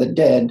found one that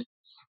did,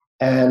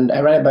 and I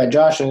ran it by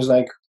Josh, and he was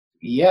like,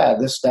 "Yeah,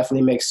 this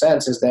definitely makes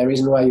sense. Is there a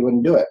reason why you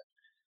wouldn't do it?"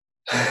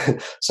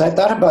 So I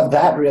thought about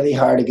that really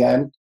hard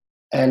again.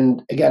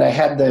 And again, I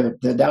had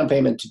the down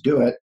payment to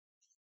do it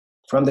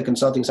from the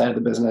consulting side of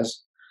the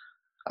business.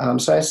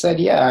 So I said,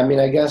 yeah, I mean,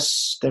 I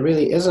guess there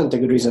really isn't a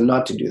good reason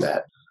not to do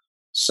that.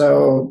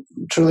 So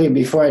truly,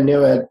 before I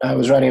knew it, I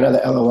was writing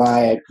another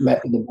LOI. I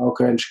met with the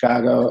broker in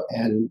Chicago,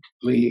 and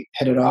we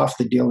hit it off.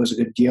 The deal was a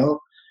good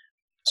deal.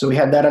 So we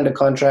had that under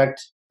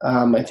contract.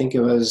 I think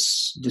it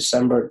was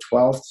December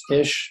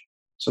 12th-ish.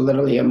 So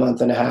literally a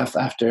month and a half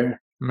after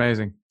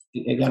Amazing.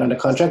 it got under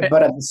contract.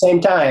 But at the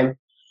same time,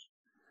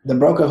 the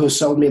broker who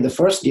sold me the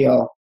first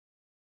deal,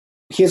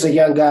 he's a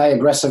young guy,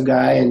 aggressive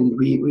guy, and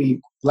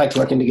we liked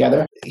working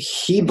together.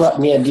 He brought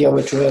me a deal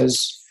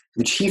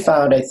which he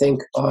found, I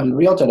think, on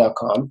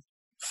Realtor.com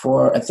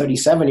for a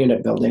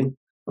 37-unit building,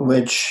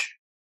 which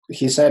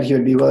he said he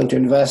would be willing to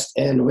invest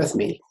in with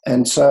me.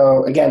 And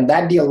so, again,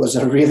 that deal was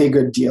a really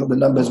good deal. The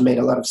numbers made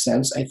a lot of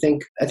sense. I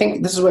think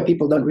this is where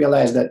people don't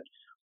realize that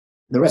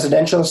the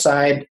residential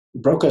side,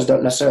 brokers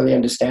don't necessarily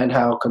understand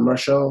how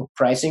commercial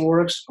pricing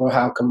works or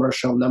how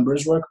commercial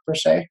numbers work per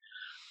se.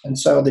 And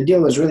so the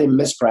deal was really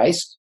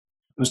mispriced.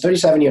 It was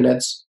 37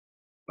 units.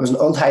 It was an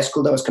old high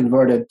school that was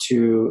converted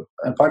to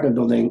an apartment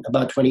building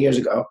about 20 years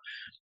ago.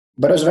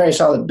 But it was a very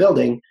solid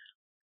building.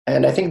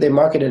 And I think they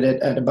marketed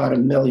it at about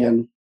 $1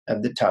 million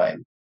at the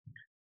time.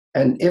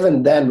 And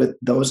even then, with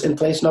those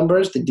in-place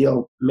numbers, the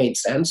deal made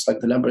sense.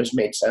 Like, the numbers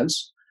made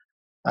sense.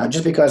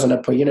 Just because on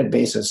a per unit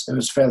basis, it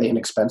was fairly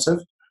inexpensive.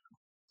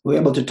 We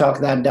were able to talk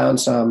that down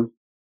some.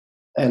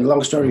 And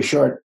long story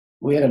short,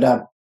 we ended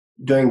up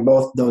doing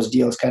both those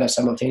deals kind of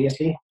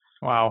simultaneously.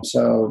 Wow.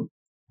 So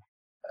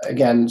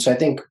again, I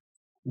think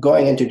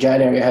going into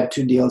January, I had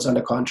 2 deals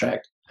under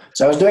contract.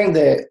 So I was doing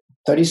the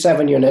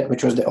 37 unit,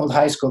 which was the old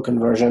high school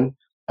conversion.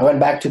 I went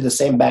back to the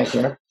same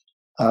banker,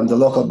 the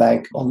local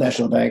bank, Old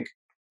National Bank.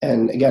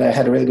 And again, I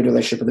had a really good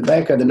relationship with the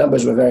banker. The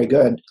numbers were very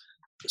good.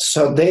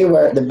 So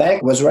the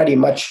bank was ready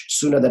much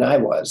sooner than I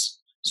was.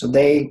 So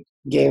they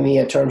gave me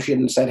a term sheet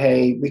and said,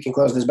 "Hey, we can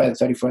close this by the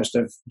 31st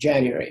of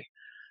January.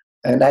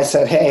 And I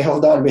said, "Hey,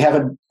 hold on. We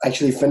haven't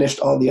actually finished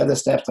all the other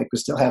steps. Like, we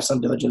still have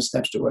some diligence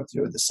steps to work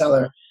through with the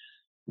seller."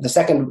 The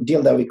second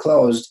deal that we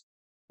closed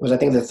was, I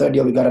think, the third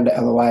deal we got under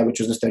LOI, which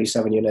was the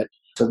 37 unit.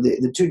 So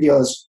the 2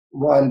 deals,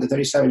 one, the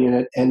 37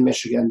 unit in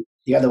Michigan,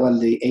 the other one,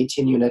 the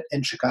 18 unit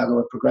in Chicago,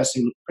 were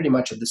progressing pretty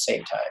much at the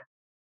same time.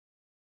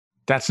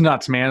 That's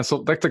nuts, man.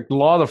 So that's the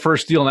law of the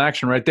first deal in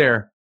action right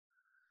there.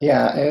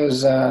 Yeah, it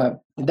was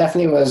it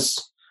definitely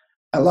was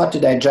a lot to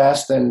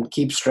digest and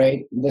keep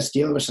straight. This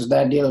deal versus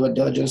that deal, what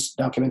diligence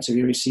documents have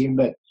you received?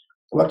 But it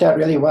worked out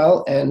really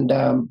well, and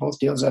both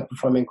deals are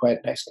performing quite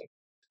nicely.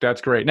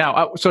 That's great.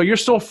 Now, so you're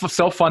still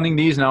self-funding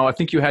these now. I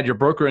think you had your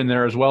broker in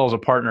there as well as a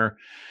partner.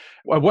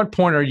 At what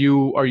point are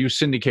you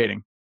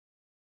syndicating?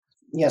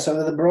 Yeah,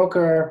 so the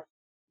broker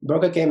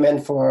came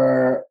in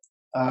for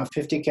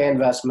 $50K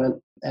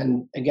investment.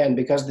 And again,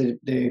 because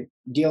the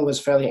deal was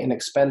fairly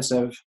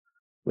inexpensive,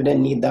 we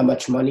didn't need that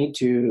much money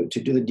to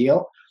do the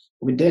deal.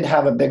 We did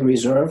have a big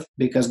reserve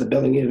because the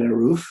building needed a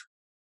roof.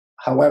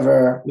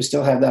 However, we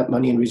still have that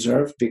money in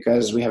reserve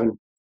because we haven't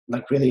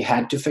really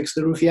had to fix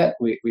the roof yet.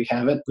 We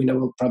have it. We know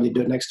we'll probably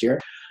do it next year.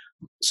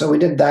 So we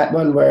did that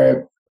one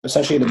where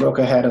essentially the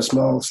broker had a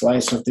small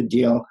slice of the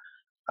deal.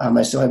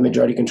 I still had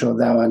majority control of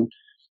that one.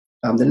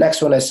 The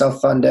next one I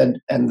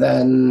self-funded, and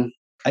then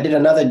I did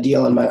another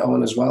deal on my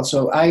own as well.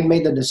 So I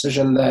made the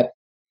decision that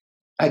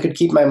I could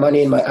keep my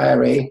money in my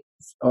IRA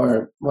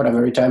or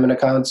whatever, retirement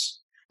accounts.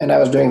 And I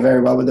was doing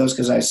very well with those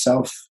because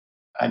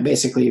I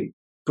basically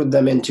put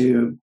them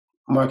into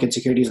market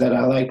securities that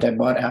I liked. I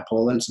bought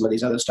Apple and some of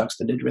these other stocks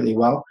that did really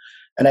well.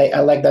 And I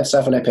like that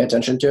stuff and I pay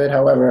attention to it.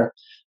 However,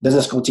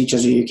 business school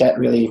teaches you can't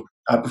really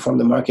outperform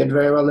the market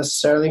very well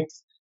necessarily.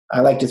 I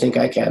like to think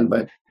I can,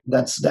 but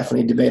that's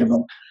definitely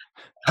debatable.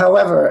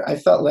 However, I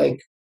felt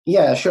like,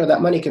 yeah, sure,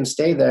 that money can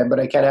stay there, but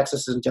I can't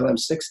access it until I'm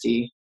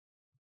 60.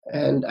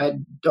 And I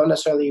don't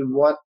necessarily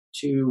want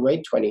to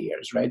wait 20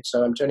 years, right?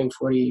 So I'm turning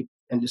 40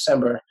 in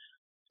December.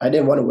 I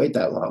didn't want to wait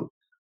that long.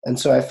 And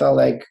so I felt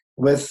like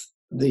with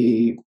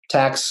the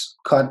Tax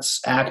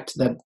Cuts Act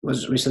that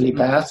was recently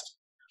passed,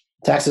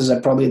 taxes are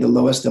probably the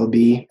lowest they'll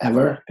be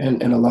ever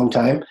in a long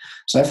time.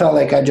 So I felt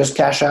like I'd just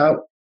cash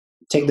out,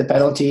 take the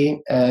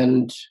penalty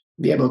and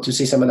be able to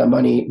see some of that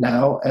money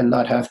now and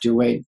not have to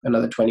wait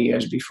another 20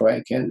 years before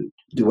I can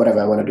do whatever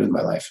I want to do with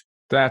my life.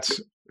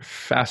 That's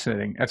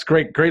fascinating. That's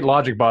great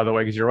logic, by the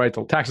way, because you're right.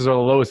 The taxes are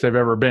the lowest they've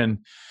ever been.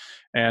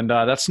 And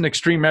that's an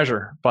extreme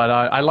measure. But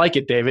I like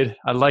it, David.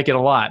 I like it a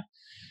lot.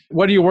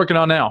 What are you working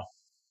on now?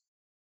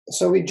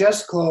 So we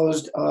just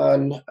closed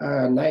on a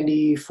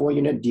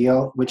 94-unit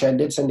deal, which I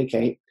did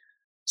syndicate.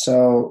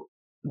 So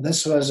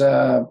this was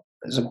a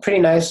pretty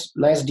nice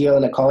deal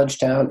in a college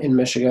town in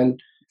Michigan.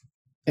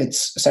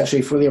 It's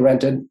essentially fully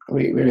rented.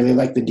 We really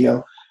like the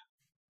deal.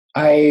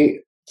 I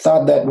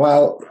thought that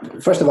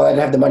first of all, I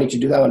didn't have the money to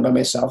do that one by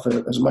myself.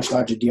 It was a much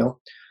larger deal.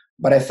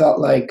 But I felt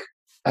like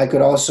I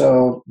could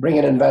also bring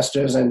in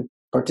investors and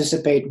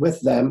participate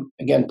with them,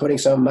 again, putting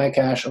some of my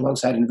cash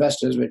alongside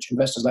investors, which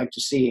investors like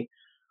to see,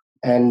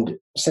 and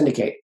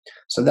syndicate.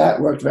 So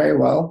that worked very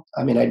well.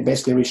 I mean, I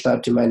basically reached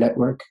out to my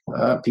network,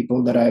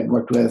 people that I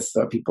worked with,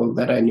 or people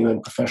that I knew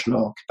in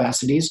professional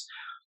capacities.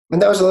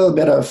 And that was a little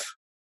bit of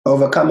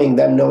overcoming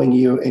them knowing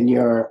you in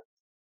your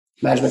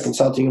management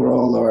consulting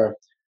role or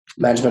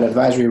management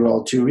advisory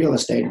role to real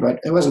estate, but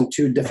it wasn't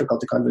too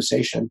difficult a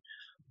conversation.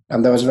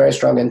 There was very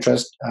strong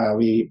interest.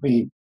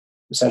 We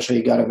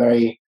essentially got a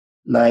very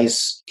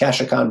nice cash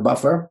account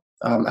buffer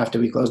after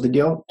we closed the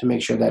deal to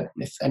make sure that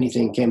if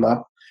anything came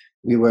up,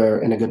 we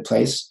were in a good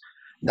place.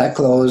 That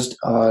closed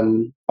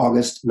on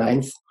August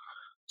 9th.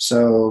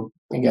 So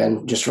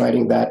again, just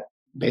writing that,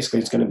 basically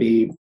it's going to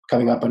be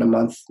coming up in a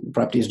month. The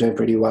property is doing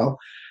pretty well.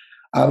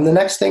 The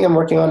next thing I'm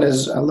working on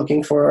is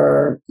looking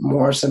for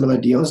more similar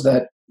deals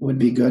that would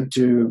be good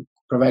to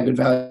provide good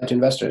value to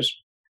investors.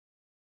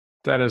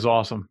 That is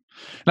awesome.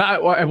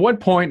 Now, at what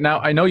point, now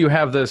I know you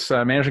have this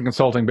management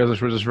consulting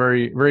business, which is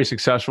very, very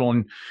successful,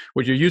 and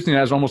what you're using it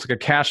as almost like a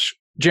cash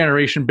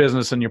generation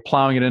business, and you're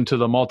plowing it into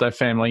the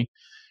multifamily.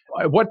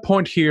 At what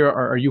point here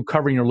are you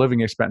covering your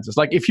living expenses?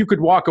 Like if you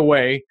could walk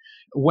away,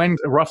 when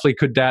roughly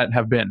could that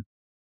have been?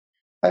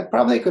 I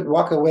probably could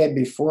walk away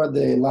before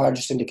the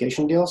large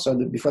syndication deal, so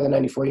before the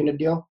 94-unit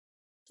deal,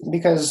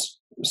 because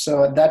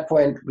so at that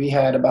point we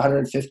had about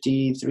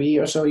 153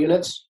 or so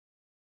units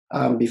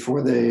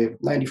before the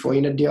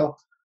 94-unit deal.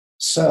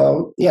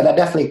 So yeah, that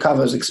definitely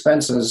covers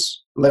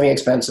expenses, living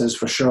expenses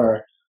for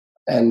sure,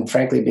 and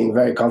frankly being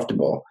very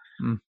comfortable.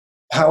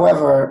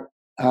 However,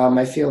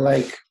 I feel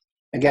like,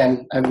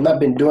 again, I've not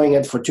been doing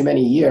it for too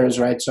many years,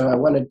 right? So I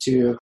wanted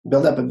to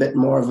build up a bit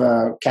more of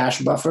a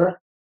cash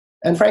buffer.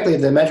 And frankly,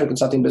 the management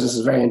consulting business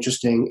is very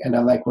interesting, and I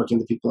like working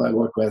with the people I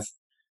work with.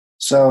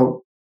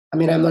 So, I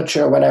mean, I'm not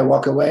sure when I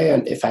walk away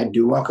and if I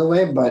do walk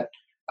away, but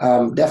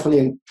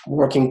definitely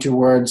working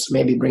towards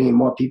maybe bringing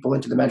more people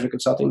into the management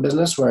consulting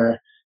business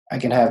where I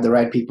can have the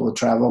right people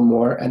travel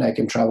more and I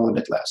can travel a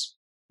bit less.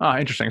 Ah,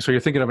 interesting. So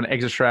you're thinking of an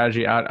exit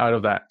strategy out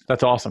of that.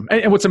 That's awesome.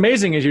 And what's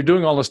amazing is you're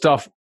doing all this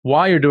stuff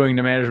while you're doing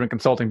the management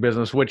consulting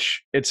business,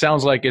 which it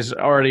sounds like is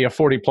already a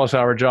 40-plus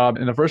hour job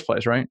in the first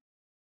place, right?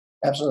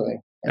 Absolutely.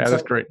 Yeah,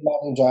 that's great. It's a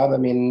long job. I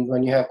mean,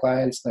 when you have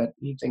clients that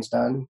need things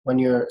done,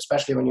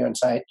 especially when you're on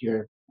site,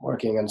 you're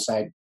working on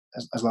site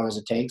as long as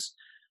it takes.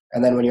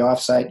 And then when you're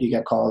off site, you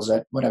get calls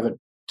at whatever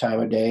time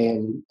of day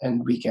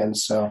and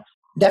weekends. So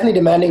definitely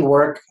demanding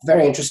work,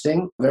 very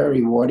interesting,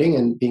 very rewarding,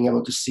 and being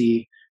able to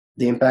see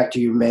the impact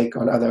you make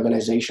on other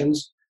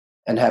organizations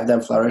and have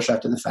them flourish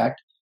after the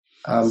fact.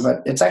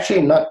 But it's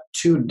actually not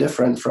too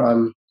different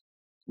from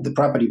the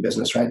property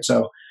business, right?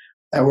 So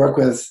I work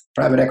with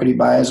private equity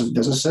buyers of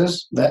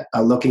businesses that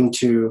are looking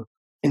to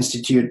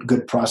institute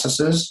good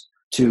processes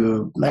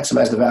to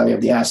maximize the value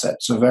of the asset.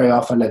 So very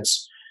often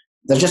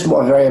there's just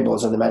more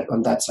variables on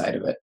that side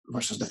of it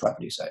versus the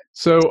property side.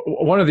 So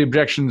one of the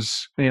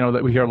objections,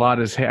 that we hear a lot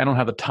is, hey, I don't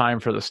have the time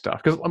for this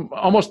stuff. Because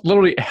almost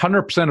literally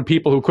 100% of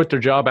people who quit their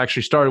job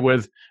actually started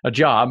with a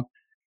job.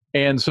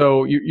 And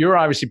so you're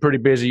obviously pretty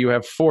busy. You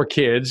have 4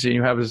 kids and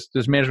you have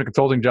this management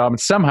consulting job, and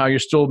somehow you're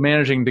still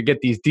managing to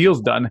get these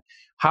deals done.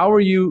 How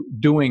are you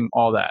doing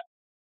all that?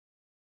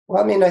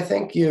 Well, I mean, I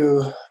think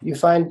you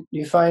find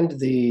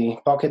the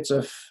pockets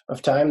of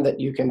time that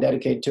you can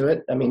dedicate to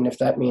it. I mean, if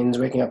that means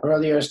waking up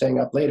earlier, staying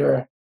up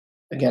later,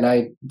 again,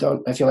 I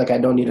feel like I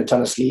don't need a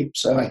ton of sleep,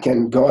 so I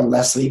can go on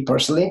less sleep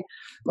personally,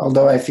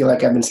 although I feel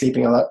like I've been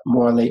sleeping a lot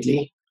more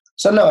lately.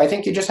 So no, I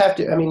think you just have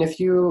to, I mean,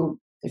 if you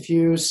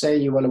say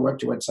you want to work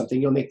towards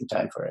something, you'll make the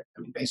time for it.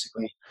 I mean,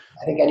 basically,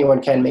 I think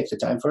anyone can make the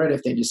time for it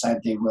if they decide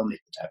they will make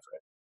the time for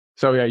it.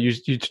 So yeah, you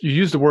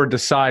use the word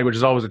decide, which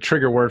is always a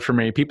trigger word for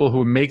me. People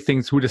who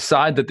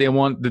decide that they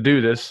want to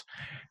do this,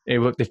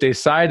 if they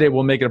decide they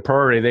will make it a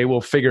priority, they will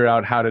figure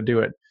out how to do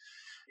it.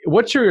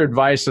 What's your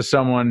advice to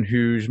someone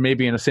who's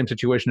maybe in the same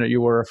situation that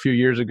you were a few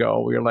years ago,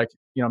 where you're like,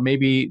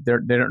 maybe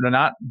they're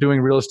not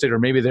doing real estate, or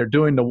maybe they're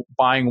doing the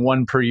buying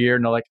one per year,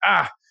 and they're like,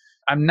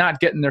 I'm not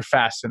getting there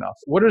fast enough.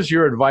 What is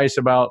your advice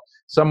about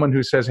someone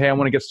who says, hey, I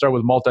want to get started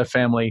with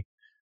multifamily?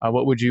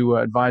 What would you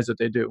advise that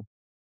they do?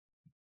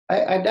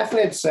 I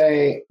definitely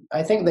say,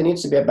 I think there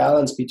needs to be a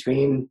balance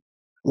between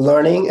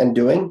learning and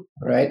doing,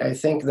 right? I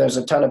think there's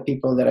a ton of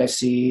people that I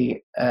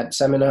see at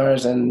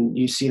seminars, and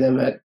you see them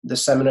at the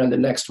seminar and the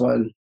next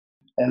one,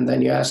 And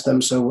then you ask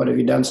them, so what have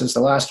you done since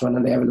the last one?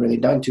 And they haven't really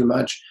done too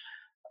much.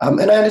 And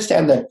I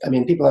understand that,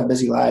 people have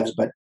busy lives,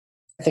 but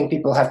I think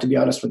people have to be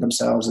honest with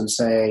themselves and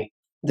say,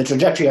 the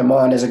trajectory I'm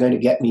on isn't going to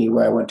get me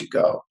where I want to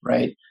go,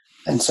 right?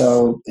 And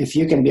so if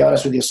you can be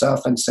honest with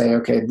yourself and say,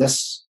 okay,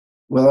 this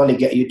will only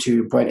get you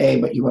to point A,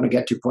 but you want to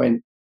get to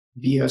point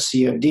B or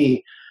C or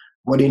D,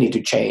 what do you need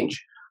to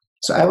change?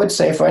 So I would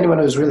say for anyone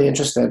who's really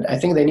interested, I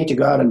think they need to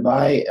go out and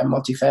buy a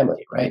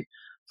multifamily, right?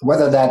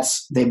 Whether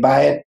that's they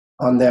buy it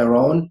on their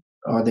own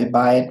or they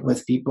buy it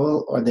with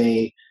people or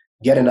they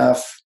get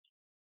enough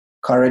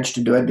courage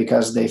to do it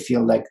because they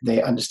feel like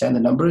they understand the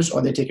numbers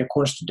or they take a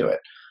course to do it.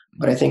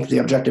 But I think the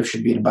objective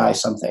should be to buy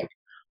something.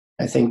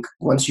 I think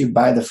once you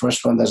buy the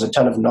first one, there's a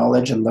ton of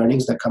knowledge and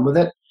learnings that come with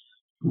it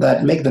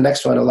that make the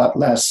next one a lot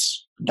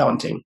less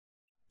daunting.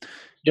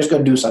 Just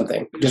go do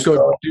something. Just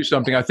go do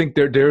something. I think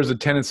there's a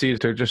tendency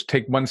to just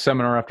take one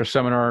seminar after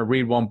seminar,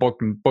 read one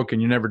book,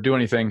 and you never do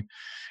anything.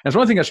 And it's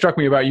one thing that struck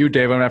me about you,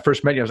 Dave, when I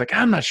first met you. I was like,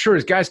 I'm not sure.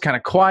 This guy's kind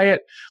of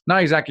quiet,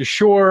 not exactly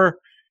sure.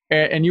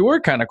 And you were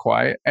kind of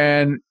quiet,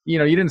 and you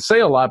didn't say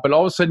a lot, but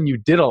all of a sudden you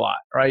did a lot,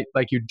 right?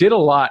 Like you did a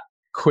lot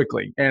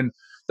quickly. And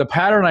the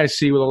pattern I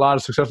see with a lot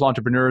of successful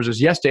entrepreneurs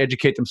is, yes, they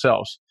educate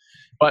themselves.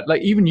 But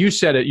like even you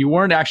said it, you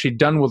weren't actually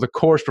done with the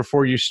course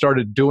before you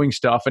started doing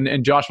stuff.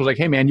 And Josh was like,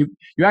 hey man, you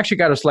actually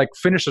got to like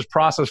finish this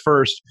process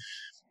first.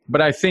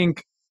 But I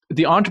think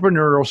the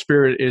entrepreneurial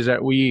spirit is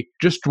that we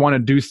just want to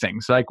do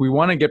things. Like we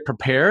want to get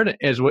prepared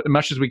as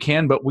much as we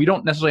can, but we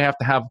don't necessarily have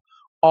to have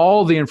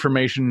all the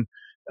information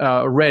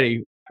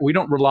ready. We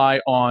don't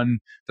rely on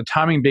the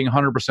timing being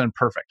 100%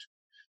 perfect.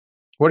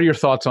 What are your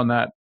thoughts on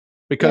that?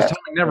 Because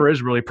timing never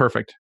is really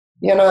perfect.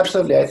 Yeah, no,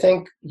 absolutely. I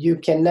think you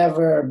can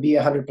never be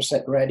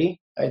 100% ready.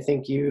 I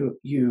think you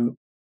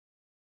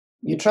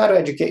try to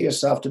educate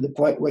yourself to the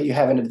point where you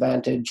have an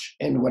advantage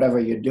in whatever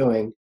you're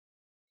doing,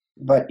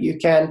 but you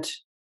can't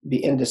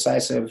be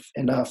indecisive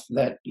enough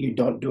that you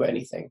don't do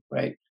anything,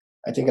 right?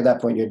 I think at that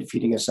point you're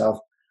defeating yourself.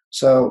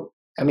 So,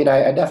 I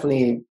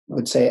definitely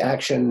would say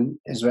action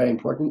is very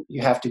important.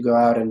 You have to go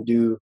out and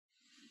do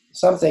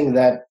something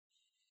that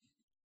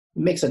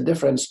makes a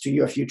difference to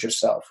your future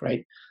self,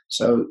 right?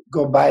 So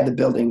go buy the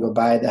building, go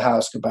buy the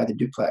house, go buy the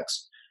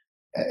duplex.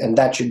 And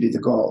that should be the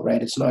goal,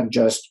 right? It's not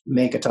just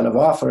make a ton of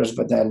offers,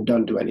 but then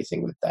don't do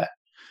anything with that.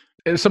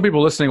 And some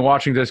people listening,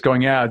 watching this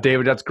going, yeah,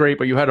 David, that's great,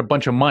 but you had a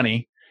bunch of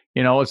money.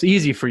 It's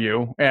easy for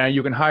you and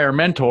you can hire a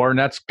mentor and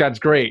that's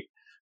great.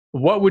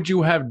 What would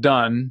you have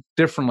done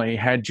differently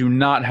had you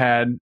not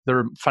had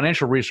the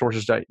financial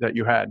resources that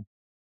you had?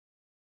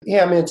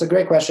 Yeah, it's a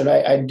great question.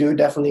 I do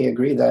definitely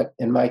agree that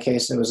in my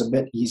case, it was a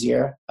bit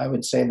easier. I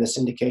would say the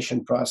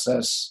syndication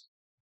process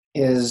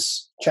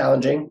is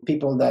challenging.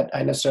 People that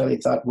I necessarily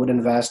thought would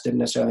invest didn't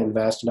necessarily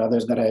invest, and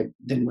others that I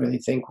didn't really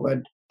think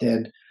would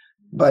did.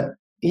 But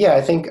yeah,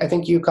 I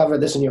think you cover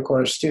this in your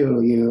course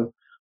too.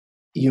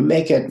 You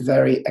make it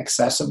very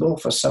accessible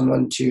for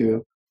someone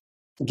to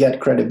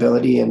get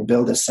credibility and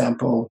build a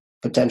sample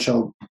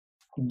potential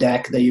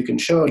deck that you can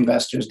show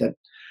investors that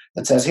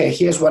says, hey,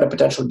 here's what a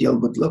potential deal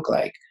would look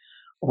like.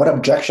 What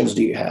objections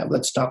do you have?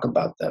 Let's talk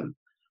about them.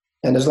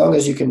 And as long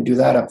as you can do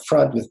that up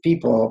front with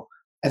people,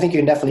 I think you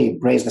can definitely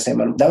raise the same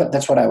amount.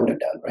 That's what I would have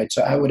done, right?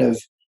 So I would have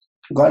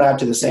gone out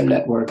to the same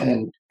network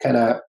and kind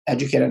of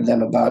educated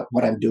them about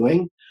what I'm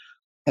doing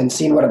and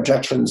seen what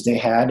objections they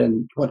had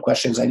and what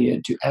questions I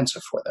needed to answer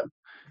for them.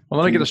 Well,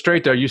 let me get it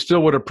straight there. You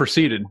still would have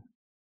proceeded.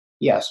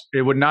 Yes.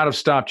 It would not have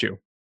stopped you.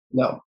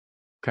 No.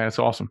 Okay, that's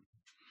awesome.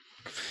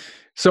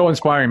 So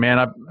inspiring,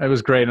 man. It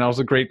was great. And it was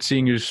great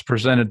seeing you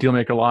present at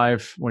Dealmaker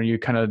Live when you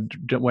kind of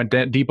went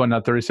deep on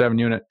that 37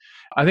 unit.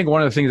 I think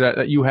one of the things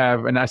that you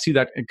have, and I see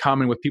that in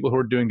common with people who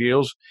are doing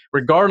deals,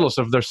 regardless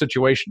of their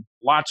situation,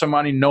 lots of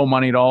money, no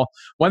money at all.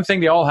 One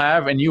thing they all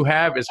have and you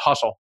have is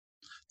hustle.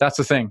 That's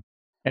the thing.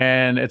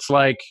 And it's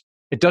like,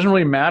 it doesn't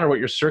really matter what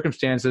your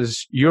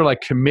circumstances, you're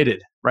like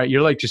committed, right?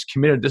 You're like just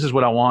committed. This is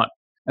what I want.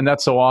 And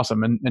that's so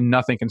awesome. And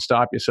nothing can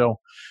stop you. So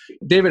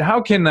David,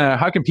 how can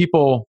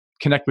people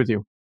connect with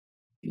you?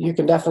 You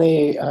can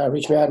definitely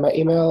reach me at my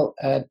email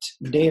at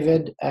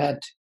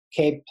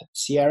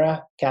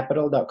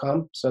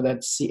david@capesierracapital.com. So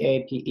that's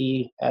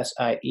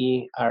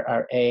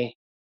CAPESIERRA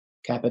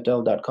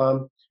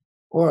capital.com.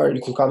 Or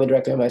you can call me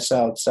directly on my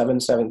cell,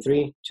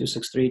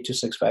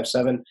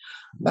 773-263-2657.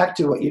 Back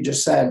to what you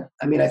just said.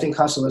 I think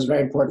hustle is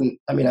very important.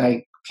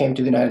 I came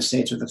to the United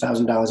States with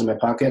 $1,000 in my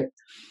pocket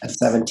at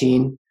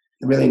 17,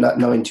 really not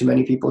knowing too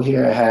many people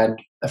here. I had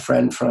a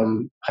friend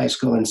from high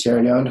school in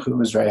Sierra Leone who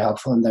was very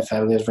helpful, and their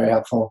family was very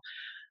helpful.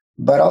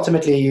 But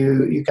ultimately,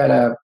 you kind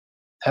of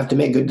have to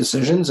make good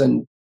decisions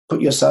and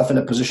put yourself in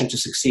a position to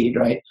succeed,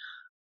 right?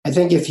 I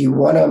think if you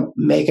want to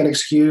make an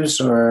excuse,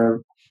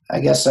 or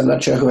I guess I'm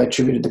not sure who I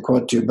attributed the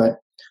quote to, but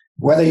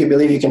whether you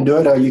believe you can do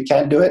it or you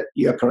can't do it,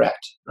 you're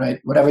correct, right?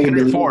 Whatever you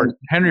believe.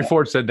 Henry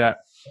Ford said that.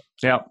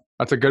 Yeah,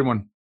 that's a good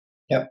one.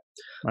 Yep.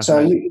 So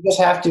you just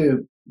have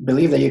to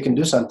believe that you can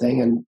do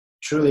something and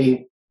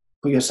truly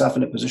put yourself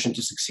in a position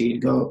to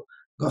succeed. Go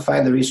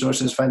find the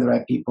resources, find the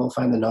right people,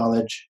 find the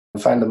knowledge,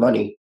 and find the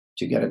money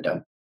to get it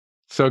done.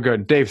 So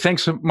good. Dave,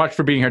 thanks so much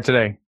for being here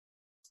today.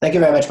 Thank you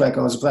very much,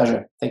 Michael. It was a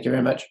pleasure. Thank you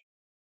very much.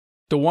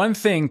 The one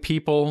thing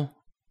people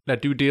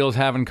that do deals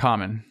have in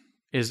common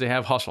is they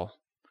have hustle.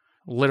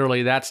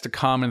 Literally, that's the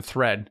common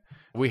thread.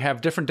 We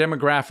have different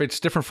demographics,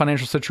 different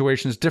financial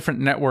situations, different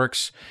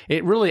networks.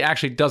 It really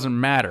actually doesn't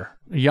matter.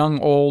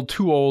 Young, old,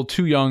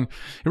 too young.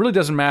 It really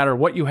doesn't matter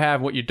what you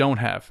have, what you don't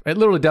have. It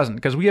literally doesn't,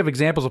 because we have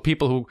examples of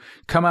people who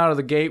come out of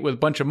the gate with a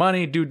bunch of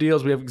money, do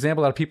deals. We have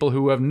examples of people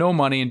who have no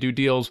money and do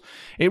deals.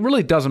 It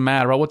really doesn't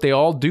matter. What they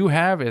all do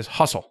have is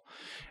hustle.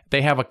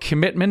 They have a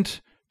commitment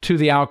to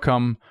the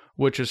outcome,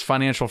 which is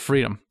financial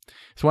freedom.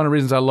 It's one of the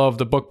reasons I love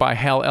the book by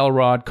Hal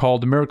Elrod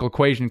called The Miracle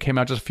Equation. It came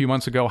out just a few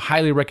months ago.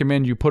 Highly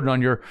recommend you put it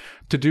on your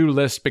to-do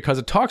list because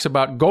it talks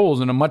about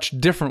goals in a much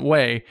different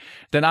way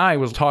than I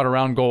was taught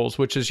around goals,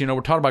 which is,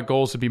 we're taught about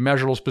goals to be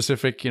measurable,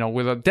 specific,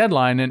 with a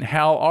deadline. And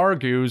Hal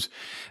argues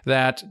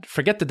that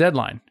forget the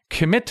deadline.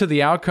 Commit to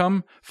the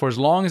outcome for as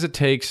long as it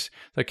takes.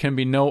 There can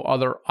be no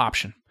other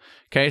option.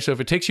 Okay, so if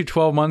it takes you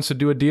 12 months to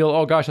do a deal,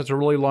 oh gosh, that's a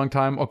really long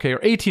time. Okay, or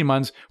 18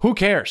 months, who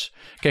cares?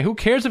 Okay, who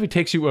cares if it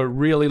takes you a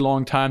really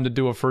long time to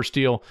do a first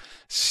deal?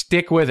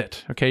 Stick with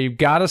it. Okay, you've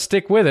got to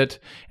stick with it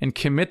and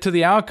commit to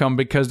the outcome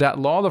because that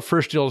law of the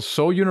first deal is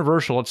so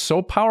universal. It's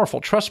so powerful.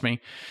 Trust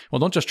me. Well,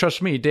 don't just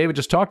trust me. David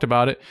just talked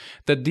about it.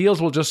 That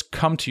deals will just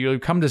come to you. You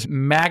become this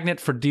magnet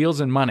for deals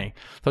and money.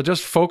 So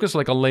just focus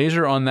like a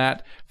laser on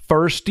that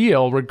first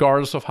deal,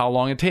 regardless of how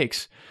long it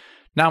takes.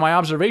 Now, my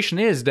observation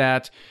is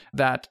that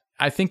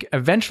I think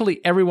eventually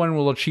everyone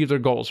will achieve their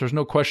goals. There's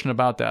no question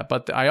about that.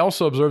 But I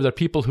also observe that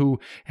people who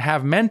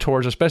have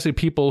mentors, especially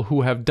people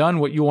who have done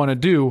what you want to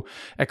do,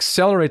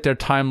 accelerate their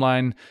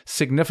timeline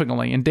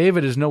significantly. And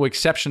David is no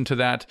exception to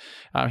that.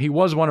 He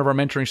was one of our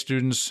mentoring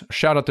students.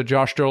 Shout out to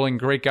Josh Sterling,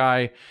 great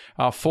guy,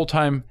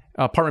 full-time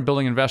apartment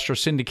building investor,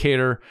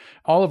 syndicator.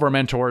 All of our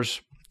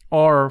mentors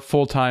are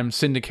full-time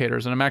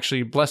syndicators. And I'm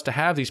actually blessed to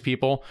have these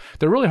people.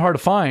 They're really hard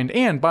to find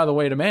and, by the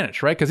way, to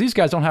manage, right? Because these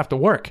guys don't have to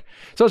work.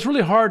 So it's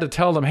really hard to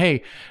tell them,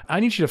 hey,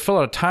 I need you to fill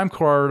out a time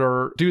card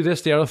or do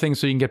this, the other thing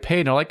so you can get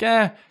paid. And they're like,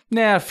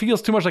 it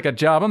feels too much like a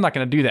job. I'm not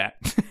going to do that.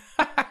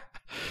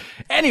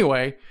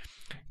 Anyway,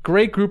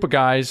 great group of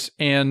guys.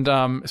 And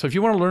so if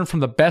you want to learn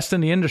from the best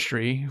in the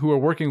industry who are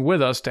working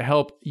with us to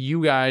help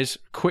you guys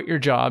quit your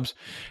jobs,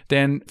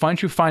 then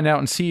find out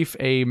and see if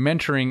a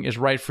mentoring is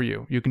right for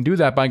you. You can do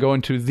that by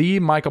going to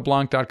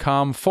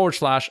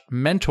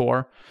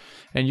themichaelblanc.com/mentor,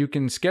 and you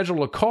can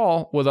schedule a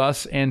call with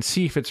us and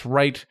see if it's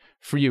right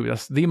for you.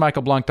 That's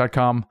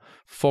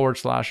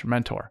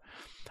themichaelblanc.com/mentor.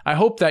 I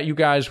hope that you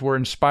guys were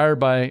inspired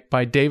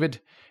by David.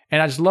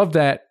 And I just love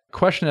that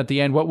question at the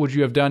end, what would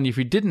you have done if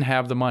you didn't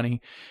have the money?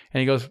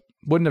 And he goes,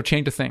 wouldn't have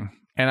changed a thing.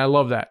 And I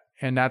love that.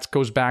 And that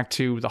goes back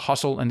to the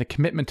hustle and the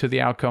commitment to the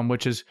outcome,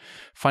 which is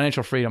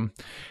financial freedom.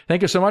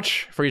 Thank you so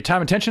much for your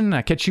time and attention.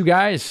 I'll catch you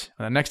guys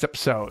on the next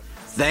episode.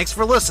 Thanks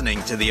for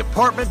listening to the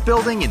Apartment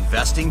Building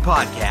Investing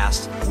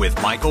Podcast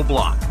with Michael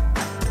Blanc.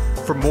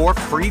 For more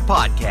free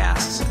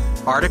podcasts,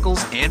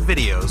 articles, and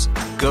videos,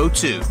 go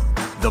to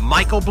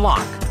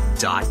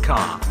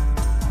themichaelblanc.com.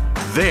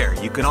 There,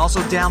 you can also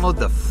download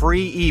the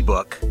free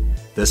ebook,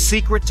 The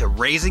Secret to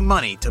Raising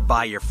Money to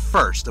Buy Your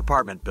First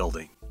Apartment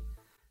Building.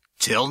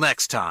 Till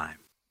next time.